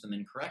inhalers use them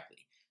incorrectly.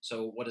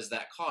 So what does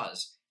that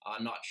cause?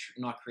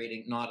 Not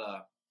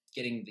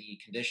getting the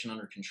condition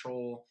under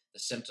control. The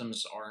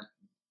symptoms aren't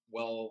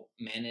well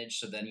managed,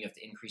 so then you have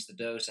to increase the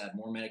dose, add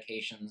more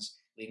medications,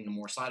 leading to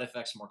more side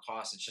effects, more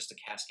costs. It's just a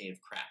cascade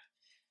of crap,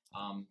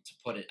 to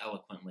put it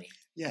eloquently.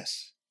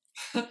 Yes.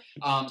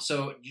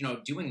 So,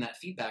 doing that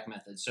feedback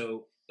method.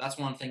 So that's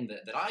one thing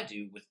that I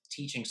do with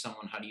teaching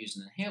someone how to use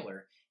an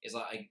inhaler is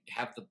I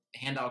have the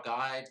handout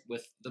guide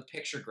with the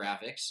picture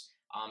graphics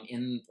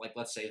in, like,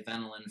 let's say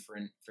Venolin,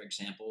 for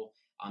example.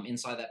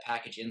 Inside that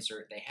package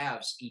insert, they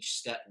have each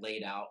step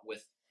laid out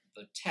with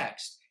the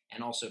text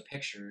and also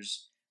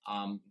pictures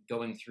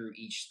going through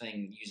each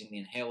thing, using the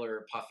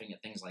inhaler, puffing it,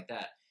 things like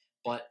that.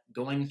 But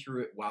going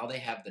through it while they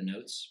have the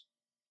notes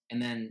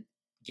and then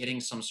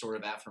getting some sort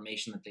of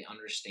affirmation that they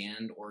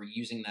understand, or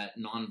using that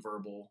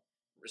nonverbal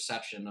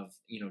reception of,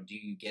 do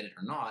you get it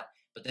or not?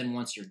 But then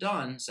once you're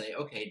done, say,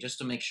 okay, just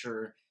to make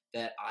sure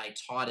that I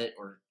taught it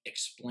or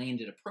explained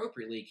it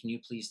appropriately, can you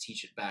please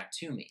teach it back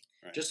to me?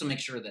 Right. Just to make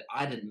sure that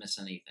I didn't miss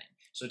anything.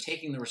 So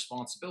taking the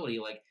responsibility,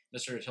 like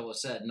Mr. Attila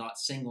said, not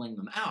singling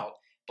them out,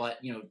 but,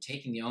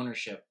 taking the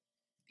ownership,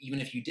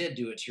 even if you did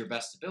do it to your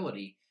best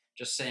ability,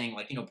 just saying,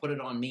 like, put it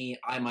on me.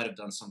 I might have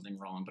done something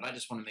wrong, but I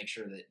just want to make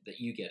sure that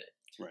you get it.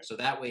 Right. So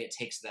that way it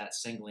takes that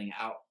singling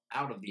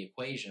out of the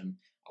equation,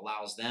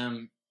 allows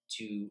them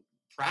to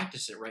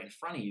practice it right in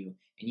front of you,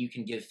 and you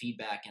can give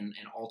feedback and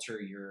alter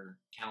your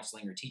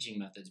counseling or teaching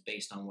methods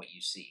based on what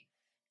you see.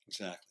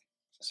 Exactly.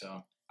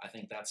 So I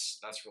think that's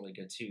really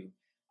good too.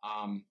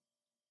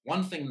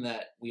 One thing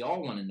that we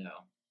all want to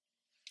know,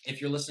 if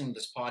you're listening to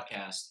this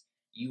podcast,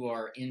 you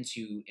are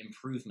into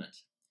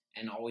improvement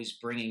and always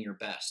bringing your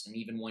best. And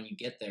even when you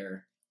get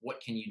there,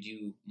 what can you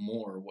do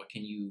more? What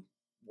can you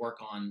work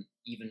on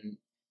even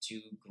to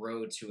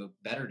grow to a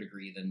better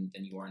degree than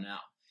you are now?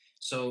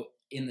 So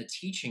in the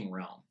teaching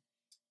realm,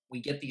 we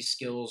get these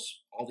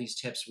skills, all these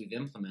tips we've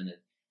implemented.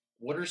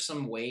 What are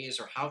some ways,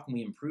 or how can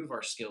we improve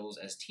our skills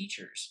as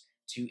teachers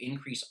to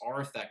increase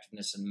our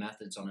effectiveness and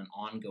methods on an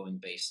ongoing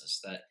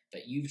basis that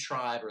you've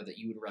tried or that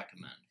you would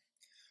recommend?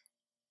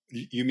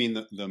 You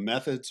mean the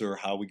methods, or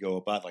how we go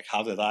about, like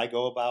how did I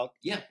go about?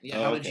 Yeah.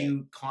 How did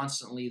you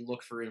constantly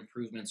look for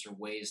improvements or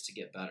ways to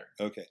get better?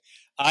 Okay.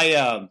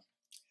 I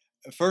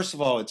first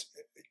of all,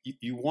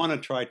 you want to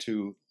try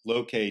to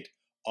locate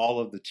all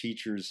of the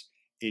teachers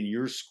in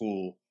your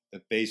school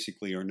that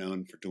basically are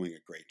known for doing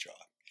a great job.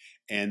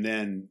 And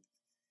then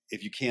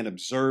if you can't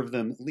observe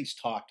them, at least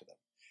talk to them,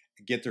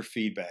 get their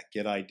feedback,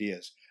 get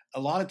ideas. A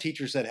lot of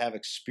teachers that have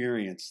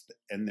experience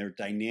and they're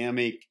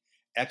dynamic,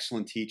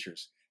 excellent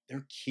teachers,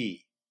 they're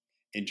key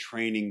in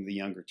training the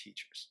younger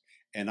teachers.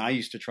 And I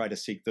used to try to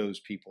seek those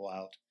people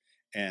out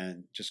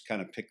and just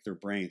kind of pick their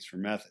brains for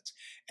methods.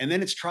 And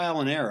then it's trial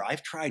and error.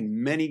 I've tried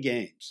many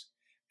games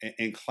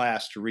in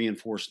class to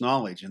reinforce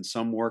knowledge, and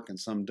some work and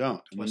some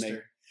don't. And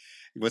Twister.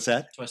 What's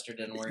that? Twister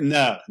didn't work.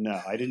 No,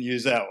 I didn't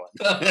use that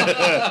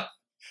one.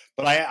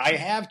 But I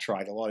have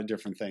tried a lot of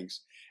different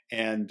things.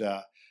 And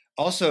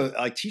also,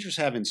 like teachers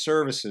have in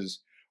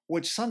services,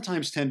 which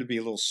sometimes tend to be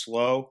a little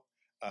slow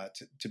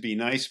to be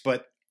nice,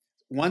 but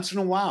once in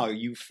a while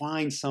you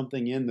find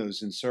something in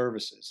those in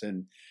services.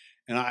 And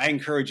I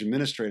encourage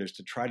administrators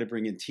to try to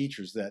bring in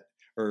teachers that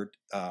or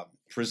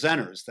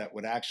presenters that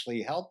would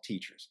actually help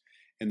teachers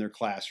in their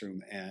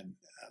classroom and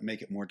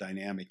make it more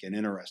dynamic and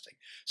interesting.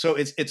 So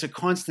it's a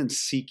constant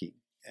seeking,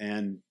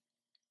 and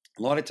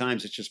a lot of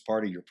times it's just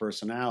part of your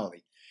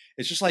personality.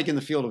 It's just like in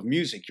the field of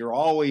music, you're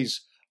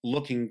always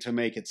looking to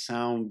make it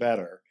sound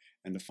better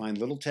and to find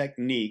little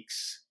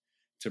techniques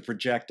to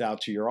project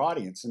out to your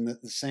audience. And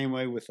the same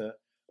way with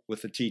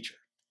a teacher.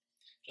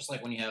 Just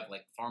like when you have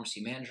like pharmacy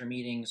manager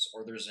meetings,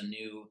 or there's a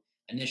new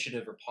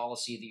initiative or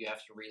policy that you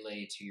have to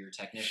relay to your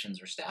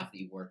technicians or staff that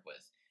you work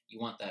with, you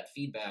want that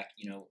feedback,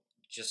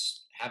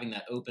 just having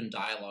that open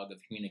dialogue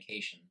of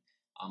communication.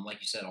 Like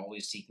you said,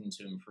 always seeking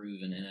to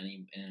improve in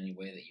any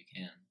way that you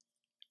can.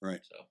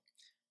 Right. So,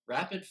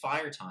 rapid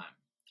fire time.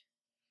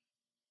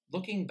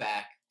 Looking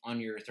back on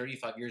your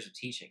 35 years of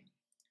teaching,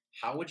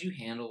 how would you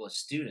handle a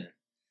student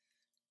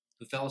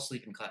who fell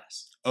asleep in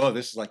class? Oh,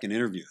 this is like an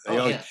interview.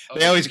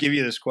 They always give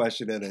you this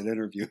question at an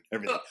interview and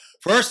everything.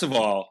 First of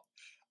all,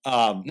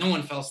 no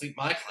one fell asleep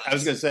in my class. I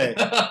was going to say,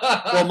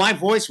 well, my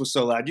voice was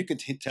so loud. You could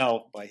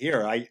tell by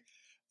here,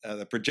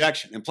 the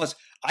projection. And plus,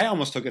 I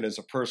almost took it as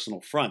a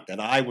personal front that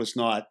I was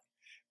not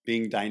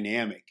being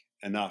dynamic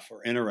enough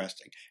or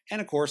interesting.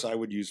 And of course, I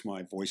would use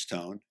my voice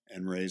tone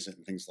and raise it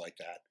and things like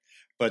that.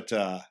 But,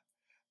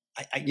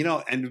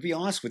 and to be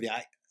honest with you,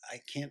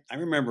 I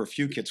remember a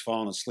few kids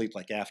falling asleep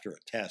like after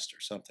a test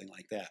or something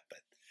like that, but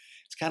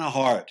it's kind of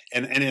hard.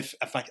 And if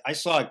I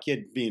saw a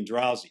kid being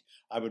drowsy,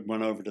 I would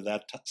run over to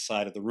that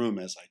side of the room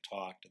as I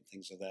talked and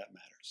things of that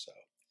matter. So,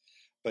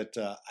 but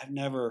I've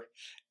never,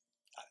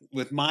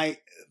 with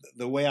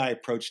the way I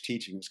approach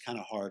teaching, it was kind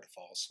of hard to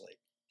fall asleep.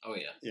 Oh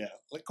yeah. Yeah.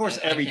 Of course,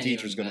 every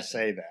teacher's going to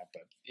say that,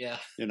 but yeah.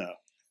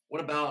 What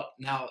about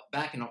now?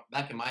 Back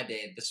in my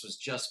day, this was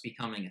just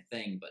becoming a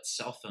thing, but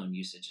cell phone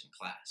usage in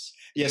class.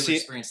 Did you ever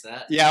experience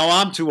that? Yeah,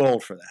 well, I'm too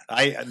old for that.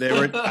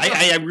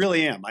 I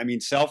really am. I mean,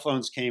 cell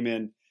phones came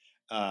in.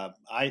 I'm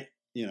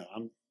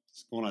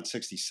going on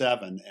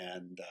 67,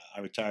 and I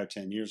retired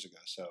 10 years ago.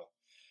 So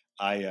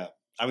I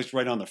was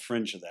right on the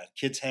fringe of that.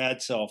 Kids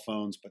had cell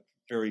phones, but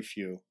very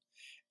few,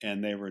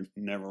 and they were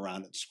never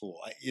around in school.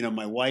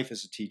 My wife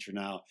is a teacher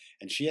now,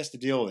 and she has to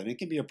deal with it. It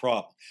can be a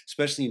problem,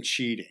 especially in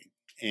cheating.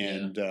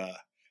 And,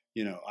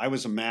 I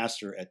was a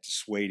master at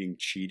dissuading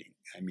cheating.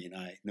 I mean,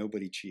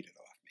 nobody cheated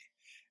off me.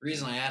 The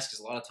reason I ask is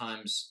a lot of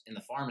times in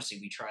the pharmacy,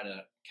 we try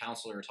to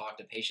counsel or talk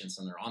to patients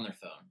and they're on their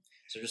phone.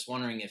 So just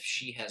wondering if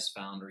she has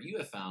found, or you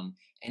have found,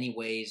 any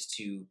ways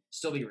to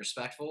still be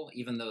respectful,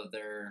 even though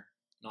they're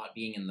not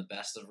being in the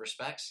best of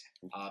respects.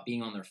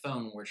 Being on their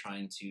phone, we're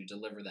trying to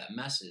deliver that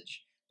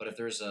message. But if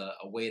there's a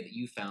way that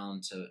you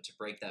found to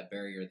break that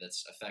barrier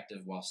that's effective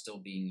while still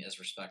being as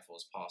respectful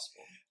as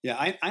possible.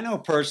 Yeah, I know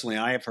personally,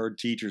 I have heard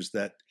teachers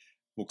that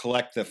will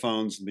collect the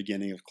phones in the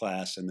beginning of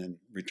class and then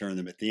return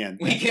them at the end.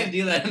 We can't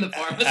do that in the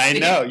pharmacy. I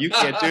know, you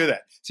can't do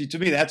that. See, to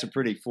me, that's a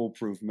pretty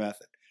foolproof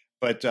method.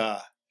 But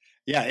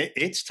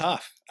it's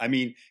tough. I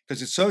mean,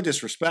 because it's so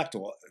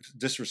disrespectful.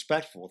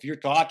 If you're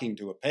talking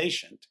to a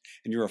patient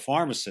and you're a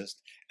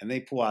pharmacist and they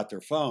pull out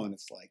their phone,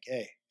 it's like,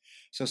 hey.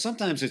 So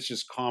sometimes it's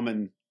just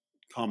common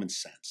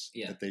sense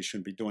that they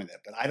shouldn't be doing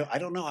that. But I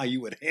don't know how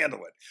you would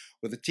handle it.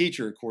 With a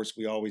teacher, of course,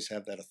 we always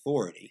have that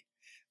authority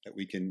that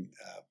we can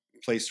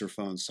place their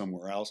phone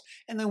somewhere else.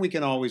 And then we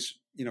can always,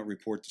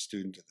 report the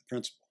student to the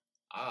principal.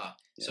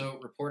 So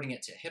reporting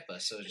it to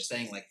HIPAA. So just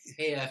saying like,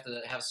 hey, I have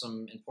to have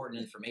some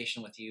important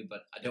information with you,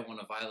 but I don't want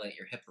to violate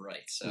your HIPAA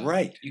rights. So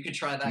right. You could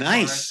try that.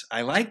 Nice. Card.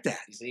 I like that.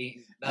 You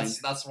see,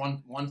 that's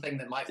one thing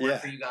that might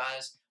work for you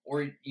guys.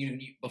 Or you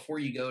before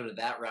you go to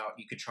that route,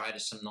 you could try to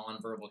some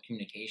nonverbal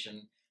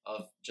communication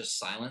of just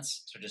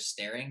silence. So just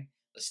staring,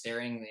 the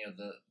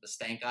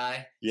stank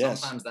eye. Yes.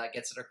 Sometimes that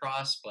gets it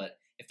across, but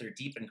if they're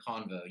deep in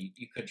convo,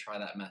 you could try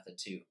that method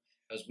too,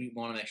 because we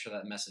want to make sure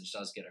that message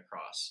does get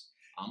across.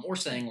 Or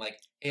saying like,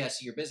 hey, I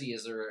see you're busy.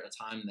 Is there a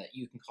time that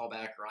you can call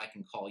back or I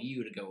can call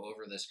you to go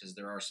over this because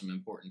there are some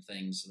important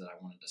things that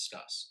I want to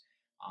discuss.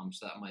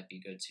 So that might be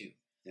good too.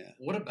 Yeah.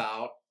 What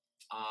about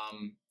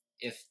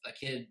if a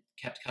kid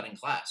kept cutting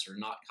class or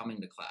not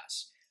coming to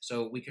class?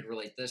 So we could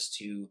relate this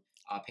to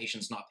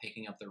patients not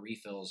picking up their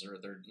refills or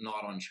they're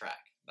not on track.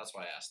 That's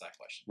why I asked that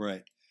question.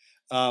 Right.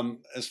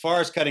 As far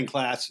as cutting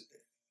class,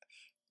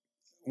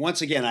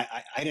 once again,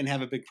 I didn't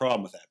have a big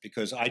problem with that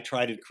because I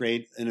tried to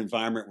create an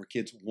environment where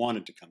kids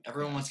wanted to come to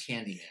Everyone class. wants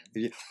candy,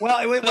 man.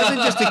 Well, it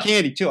wasn't just the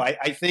candy too.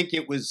 I think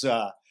it was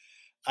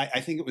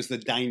I think it was the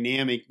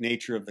dynamic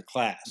nature of the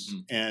class,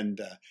 and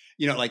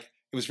like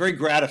it was very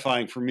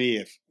gratifying for me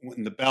if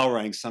when the bell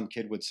rang, some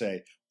kid would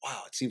say,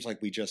 "Wow, it seems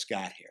like we just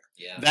got here."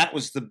 Yeah, that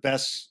was the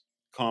best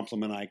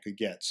compliment I could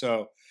get.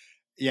 So,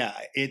 yeah,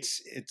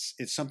 it's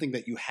something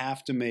that you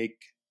have to make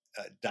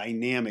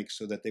dynamic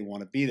so that they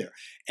want to be there,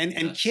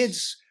 and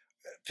kids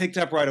picked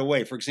up right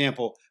away. For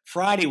example,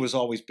 Friday was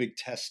always big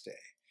test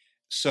day,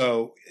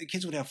 so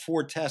kids would have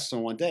 4 tests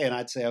on one day, and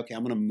I'd say, "Okay,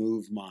 I'm going to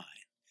move mine."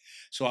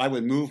 So I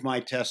would move my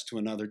test to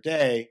another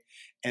day,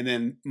 and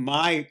then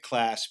my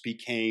class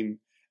became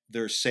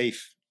their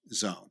safe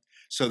zone.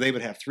 So they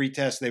would have 3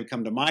 tests. They would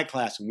come to my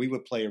class, and we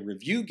would play a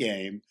review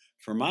game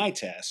for my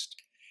test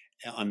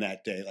on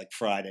that day, like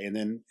Friday. And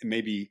then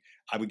maybe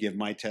I would give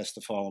my test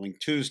the following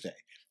Tuesday.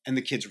 And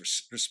the kids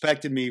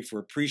respected me for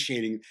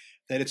appreciating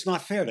that it's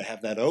not fair to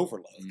have that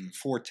overload,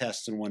 4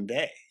 tests in one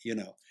day,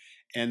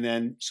 And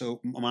then, so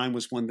mine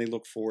was one they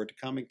look forward to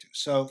coming to.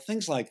 So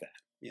things like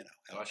that,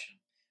 Gotcha.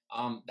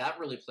 That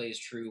really plays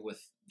true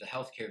with the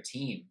healthcare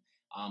team,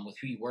 with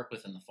who you work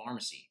with in the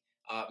pharmacy.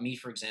 Me,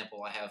 for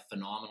example, I have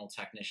phenomenal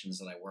technicians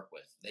that I work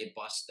with. They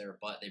bust their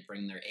butt. They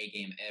bring their A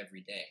game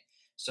every day.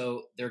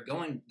 So they're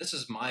going, this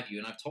is my view,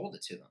 and I've told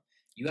it to them.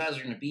 You guys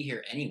are going to be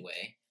here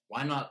anyway.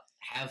 Why not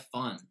have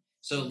fun?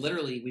 So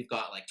literally, we've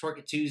got like Torque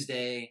It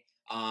Tuesday.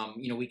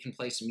 We can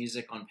play some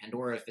music on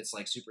Pandora if it's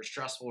like super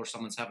stressful or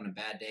someone's having a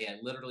bad day. I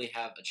literally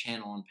have a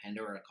channel on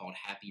Pandora called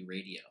Happy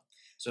Radio.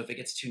 So if it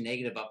gets too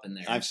negative up in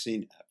there, I've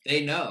seen that.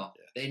 They know.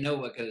 Yeah. They know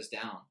what goes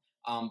down.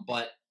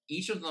 But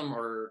each of them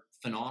are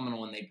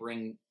phenomenal, and they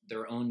bring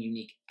their own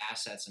unique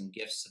assets and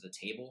gifts to the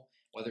table,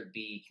 whether it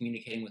be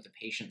communicating with the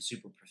patient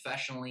super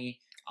professionally,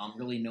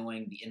 really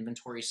knowing the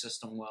inventory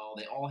system well.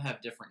 They all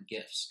have different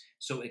gifts.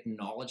 So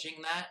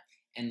acknowledging that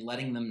and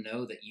letting them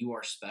know that you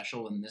are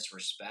special in this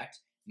respect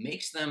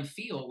makes them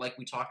feel like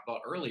we talked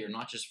about earlier,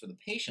 not just for the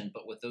patient,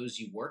 but with those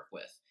you work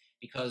with.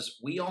 Because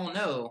we all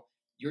know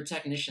your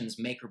technicians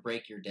make or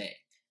break your day.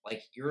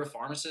 Like, you're a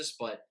pharmacist,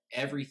 but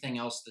everything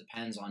else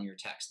depends on your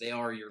techs. They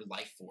are your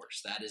life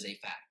force. That is a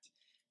fact.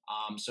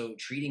 So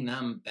treating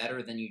them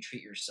better than you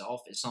treat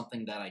yourself is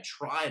something that I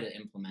try to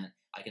implement.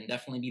 I can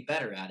definitely be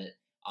better at it,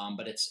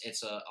 but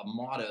it's a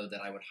motto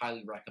that I would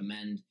highly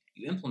recommend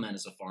you implement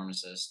as a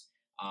pharmacist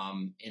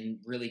in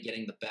really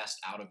getting the best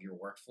out of your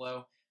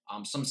workflow.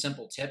 Some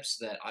simple tips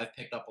that I've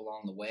picked up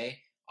along the way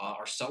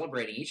are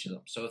celebrating each of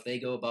them. So if they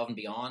go above and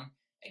beyond,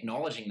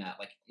 acknowledging that,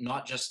 like,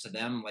 not just to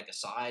them, like,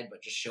 aside,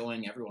 but just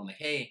showing everyone, like,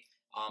 hey,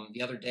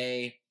 the other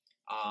day,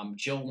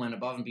 Jill went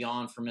above and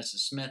beyond for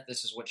Mrs. Smith.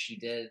 This is what she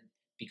did.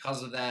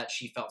 Because of that,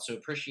 she felt so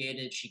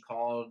appreciated. She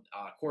called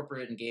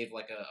corporate and gave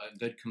like a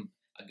good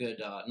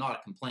not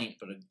a complaint,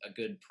 but a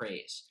good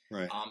praise.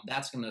 Right.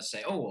 That's going to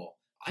say, oh, well,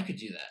 I could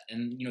do that,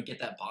 and get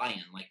that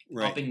buy-in, like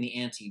right. upping the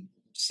ante,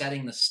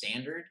 setting the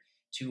standard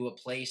to a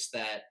place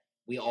that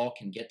we all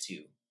can get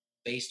to,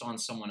 based on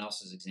someone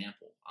else's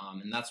example.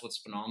 And that's what's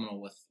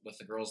phenomenal with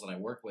the girls that I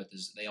work with,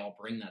 is they all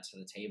bring that to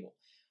the table.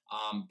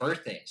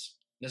 Birthdays.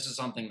 This is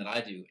something that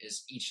I do,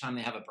 is each time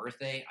they have a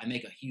birthday, I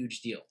make a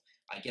huge deal.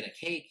 I get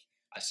a cake.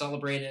 I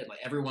celebrate it. Like,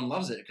 everyone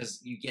loves it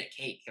because you get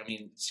cake. I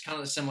mean, it's kind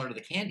of similar to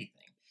the candy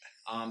thing.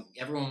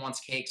 Everyone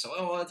wants cake.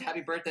 So, it's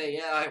happy birthday.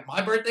 Yeah,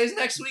 my birthday's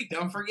next week.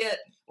 Don't forget.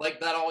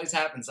 Like, that always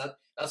happens.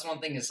 That's one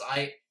thing is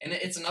and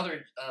it's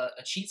another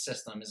a cheat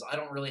system is I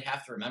don't really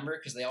have to remember,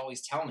 because they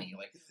always tell me,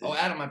 like, oh,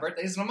 Adam, my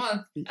birthday's in a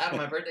month. Adam,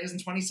 my birthday's in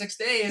 26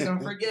 days.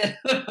 Don't forget.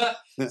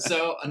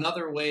 So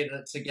another way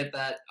to get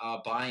that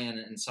buy-in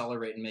and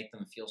celebrate and make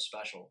them feel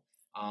special.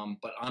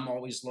 But I'm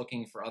always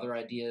looking for other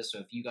ideas. So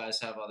if you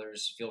guys have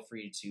others, feel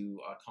free to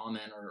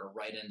comment or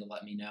write in to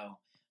let me know,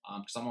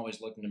 because I'm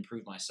always looking to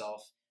improve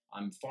myself.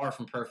 I'm far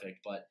from perfect,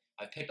 but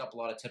I've picked up a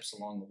lot of tips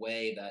along the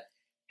way that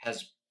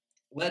has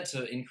led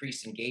to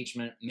increased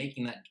engagement,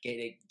 making that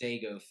day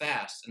go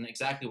fast. And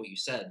exactly what you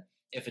said,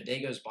 if a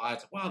day goes by,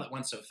 it's like, wow, that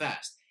went so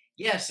fast.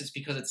 Yes, it's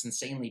because it's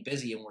insanely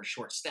busy and we're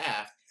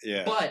short-staffed.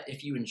 Yeah. But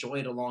if you enjoy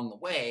it along the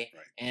way,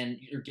 right, and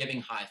you're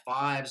giving high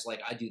fives,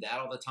 like I do that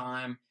all the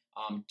time,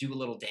 do a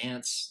little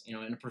dance, in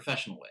a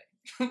professional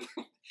way.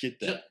 Get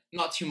that.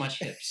 Not too much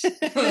hips.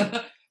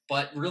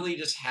 But really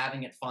just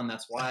having it fun.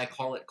 That's why I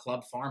call it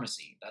Club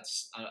Pharmacy.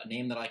 That's a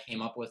name that I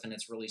came up with, and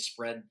it's really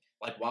spread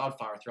like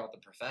wildfire throughout the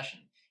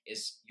profession.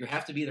 Is you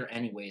have to be there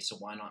anyway, so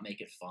why not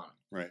make it fun?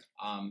 Right.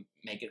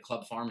 Make it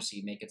Club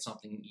Pharmacy. Make it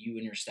something you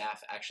and your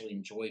staff actually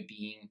enjoy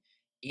being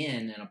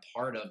in and a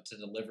part of, to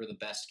deliver the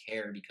best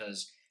care,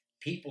 because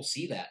people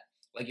see that.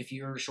 Like, if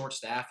you're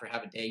short-staffed or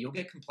have a day, you'll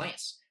get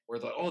complaints where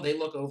they're like, oh, they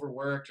look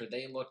overworked or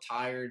they look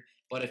tired.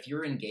 But if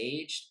you're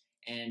engaged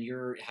and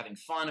you're having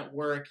fun at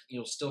work,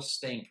 you're still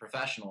staying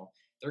professional,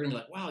 they're going to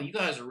be like, wow, you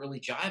guys are really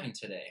jiving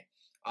today.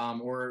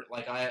 Or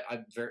like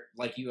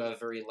like you have a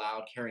very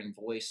loud, caring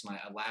voice, and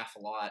I laugh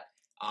a lot.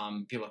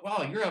 People are like,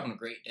 "Wow, you're having a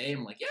great day."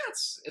 I'm like, "Yeah,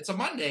 it's a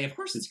Monday. Of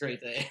course, it's a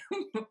great day."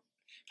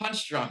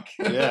 Punch drunk.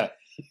 Yeah.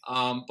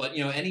 But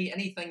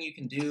anything you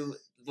can do,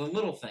 the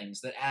little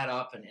things that add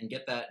up and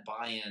get that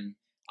buy-in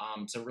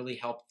to really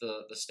help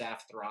the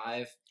staff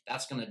thrive.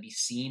 That's going to be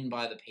seen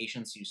by the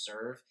patients you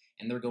serve,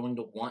 and they're going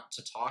to want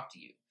to talk to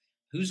you.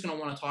 Who's going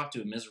to want to talk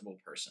to a miserable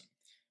person?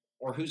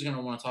 Or who's going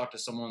to want to talk to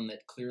someone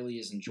that clearly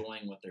is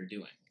enjoying what they're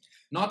doing?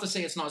 Not to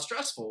say it's not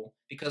stressful,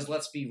 because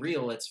let's be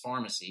real, it's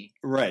pharmacy.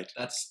 Right.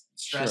 That's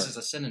stress Sure. is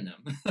a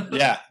synonym.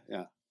 Yeah.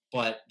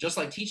 But just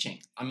like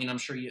teaching, I mean, I'm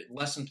sure you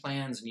lesson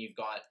plans and you've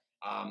got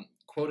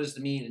quotas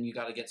to meet, and you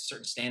got to get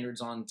certain standards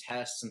on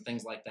tests and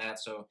things like that.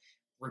 So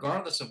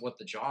regardless of what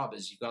the job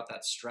is, you've got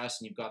that stress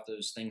and you've got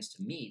those things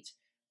to meet,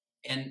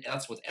 and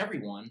that's with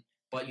everyone.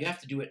 But you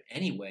have to do it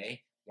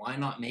anyway. Why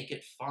not make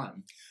it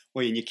fun?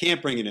 Well, and you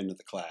can't bring it into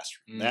the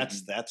classroom.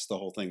 Mhm. That's the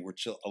whole thing.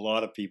 A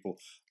lot of people,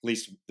 at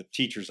least the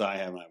teachers I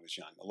had when I was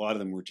young, a lot of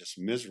them were just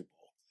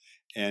miserable.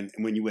 And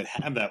when you would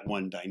have that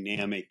one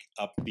dynamic,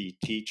 upbeat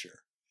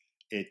teacher,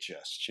 it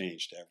just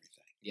changed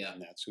everything. Yeah.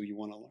 And that's who you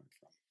want to learn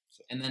from.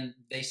 So. And then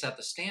they set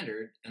the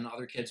standard, and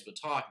other kids would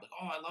talk like,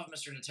 "Oh, I love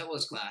Mr.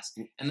 Natilla's class."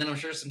 And then I'm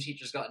sure some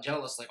teachers got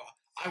jealous, like,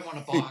 "Oh, I want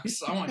a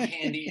box, I want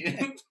candy."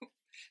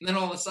 And then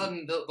all of a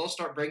sudden they'll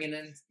start bringing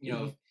in,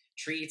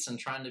 treats and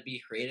trying to be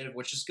creative,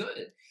 which is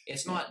good.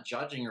 It's not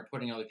judging or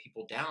putting other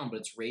people down, but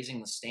it's raising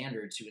the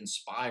standard to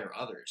inspire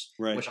others,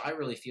 Right. which I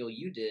really feel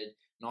you did,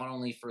 not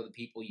only for the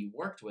people you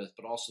worked with,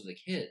 but also the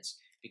kids,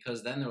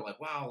 because then they're like,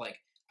 "Wow,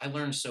 like I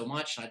learned so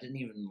much and I didn't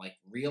even like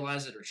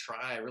realize it or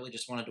try. I really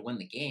just wanted to win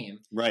the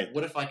game. Right.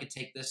 What if I could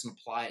take this and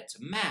apply it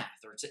to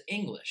math or to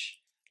English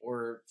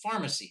or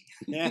pharmacy?"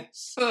 Yeah.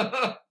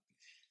 So,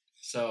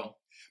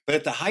 But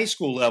at the high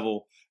school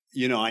level,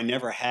 I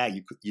never had,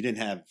 you didn't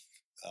have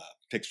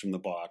picks from the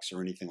box or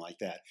anything like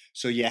that.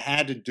 So you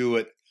had to do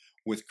it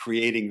with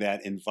creating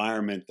that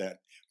environment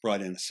that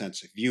brought in a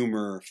sense of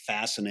humor,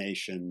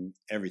 fascination,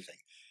 everything.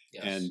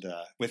 yes. And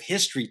with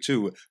history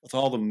too, with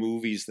all the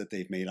movies that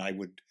they've made, I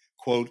would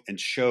quote and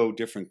show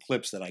different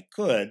clips that I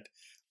could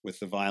with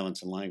the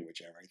violence and language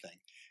and everything.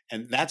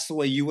 And that's the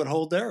way you would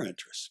hold their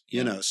interest,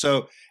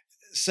 So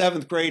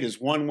 7th grade is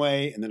one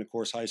way, and then of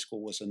course high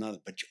school was another.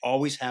 But you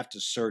always have to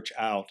search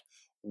out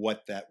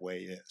what that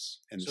way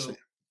is. And So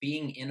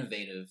being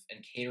innovative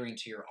and catering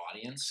to your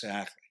audience.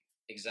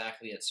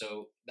 Exactly it.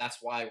 So that's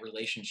why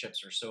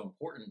relationships are so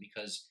important,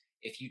 because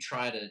if you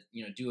try to,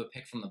 do a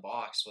pick from the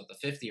box with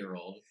a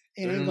 50-year-old,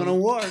 it ain't gonna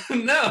work.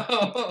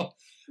 No.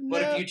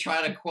 But if you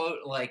try to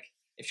quote, like,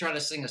 if you try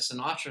to sing a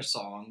Sinatra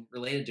song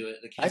related to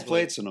it, the kids I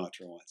played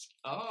Sinatra once.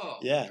 Oh.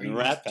 Yeah, Do you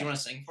want to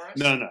sing for us?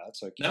 No,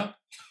 it's okay. No?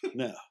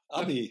 No.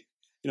 I'll be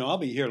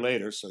here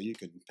later, so you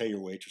can pay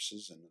your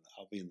waitresses, and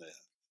I'll be in the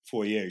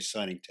foyer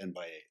signing 10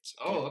 by 8. So,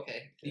 oh,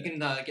 okay. You can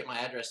get my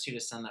address too to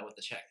send that with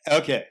the check.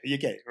 Okay.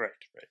 Right.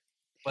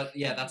 But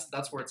yeah,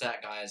 that's where it's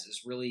at, guys,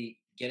 is really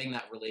getting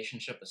that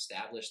relationship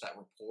established, that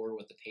rapport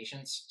with the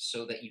patients,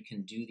 so that you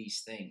can do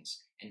these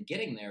things. And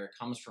getting there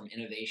comes from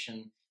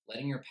innovation,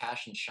 letting your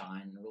passion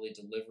shine, and really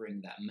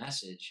delivering that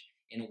message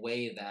in a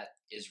way that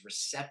is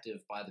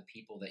receptive by the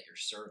people that you're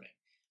serving.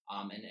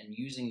 And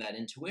using that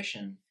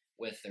intuition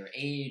with their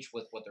age,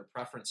 with what their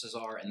preferences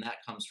are, and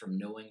that comes from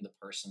knowing the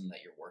person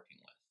that you're working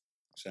with.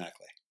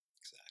 Exactly.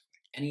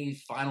 Any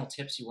final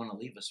tips you want to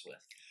leave us with?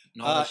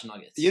 Knowledge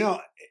nuggets.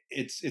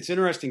 It's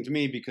interesting to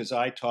me because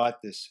I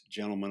taught this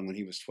gentleman when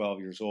he was 12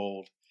 years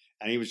old,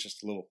 and he was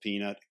just a little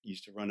peanut. He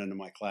used to run into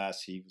my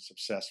class. He was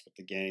obsessed with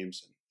the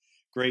games, and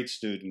great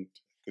student,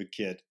 good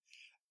kid.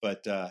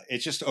 But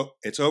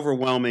it's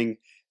overwhelming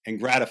and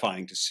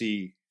gratifying to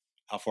see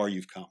how far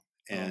you've come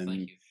and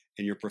thank you.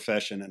 in your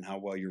profession and how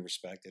well you're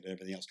respected and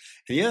everything else.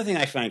 And the other thing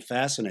I find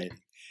fascinating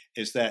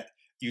is that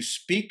you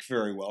speak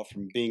very well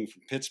from being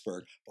from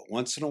Pittsburgh, but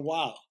once in a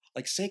while,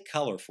 like say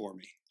color for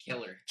me.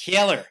 Killer.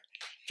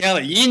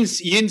 You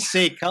didn't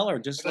say color,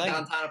 just like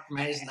downtown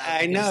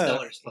I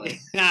know.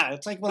 Yeah,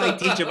 it's like when I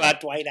teach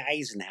about Dwight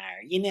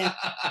Eisenhower,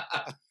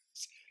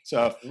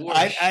 So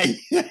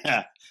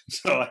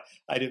So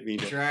I didn't mean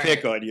to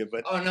pick on you,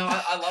 but oh no,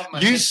 I love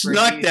my. You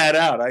snuck that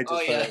out. I just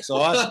thought yeah. it was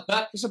awesome.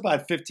 It was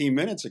about 15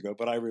 minutes ago,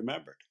 but I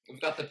remembered. We've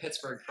got the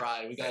Pittsburgh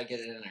pride. We got to get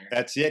it in there.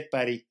 That's it,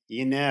 buddy.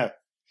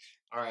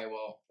 All right,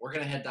 well, we're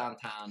going to head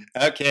downtown.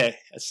 Okay.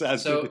 That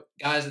sounds good. So,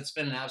 guys, it's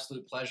been an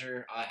absolute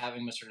pleasure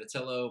having Mr.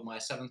 Natillo, my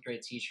 7th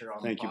grade teacher,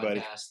 on the podcast. Thank you,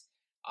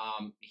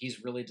 buddy.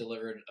 He's really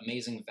delivered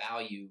amazing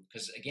value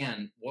because,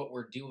 again, what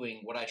we're doing,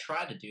 what I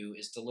try to do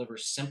is deliver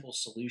simple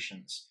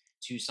solutions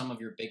to some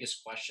of your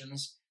biggest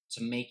questions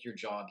to make your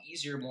job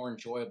easier, more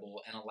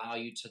enjoyable, and allow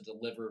you to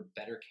deliver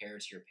better care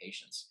to your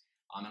patients.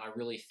 And I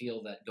really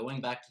feel that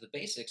going back to the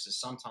basics is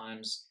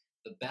sometimes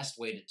the best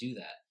way to do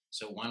that.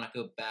 So why not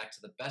go back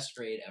to the best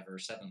grade ever,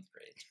 7th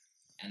grade,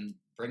 and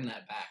bring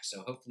that back?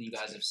 So hopefully you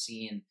guys have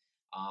seen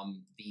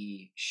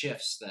the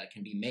shifts that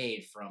can be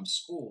made from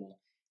school,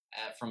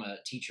 from a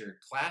teacher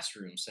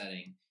classroom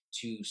setting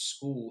to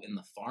school in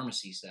the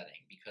pharmacy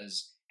setting,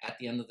 because at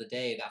the end of the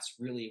day, that's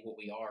really what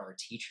we are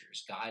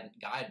teachers,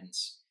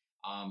 guidance.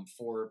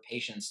 for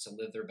patients to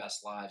live their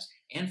best lives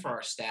and for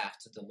our staff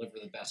to deliver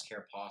the best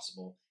care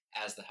possible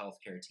as the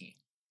healthcare team.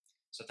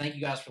 So thank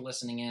you guys for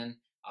listening in.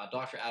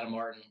 Dr. Adam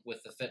Martin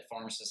with the Fit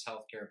Pharmacist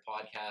Healthcare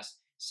Podcast,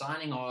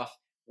 signing off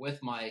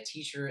with my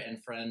teacher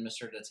and friend,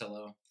 Mr.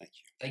 Datillo. Thank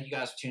you. Thank you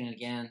guys for tuning in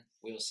again.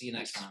 We will see you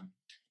next time.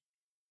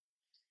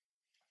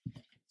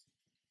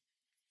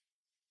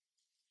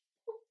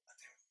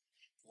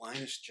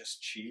 Linus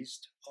just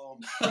cheesed. Oh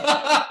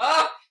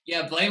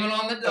yeah, blame it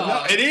on the dog.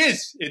 No, it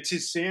is. It's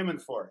his salmon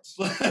farts.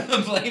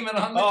 Blame it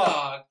on the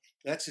dog.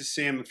 That's his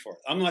salmon fart.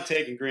 I'm not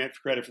taking credit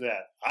for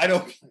that. I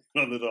don't blame it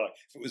on the dog.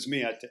 If it was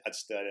me, I'd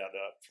stand out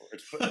for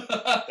it.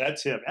 But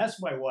that's him.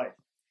 That's my wife.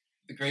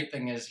 The great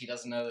thing is he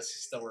doesn't know this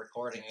is still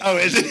recording.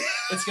 Is it?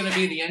 It's going to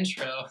be the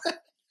intro.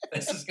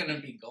 This is going to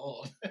be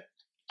gold.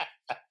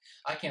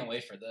 I can't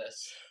wait for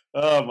this.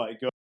 Oh, my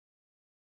God.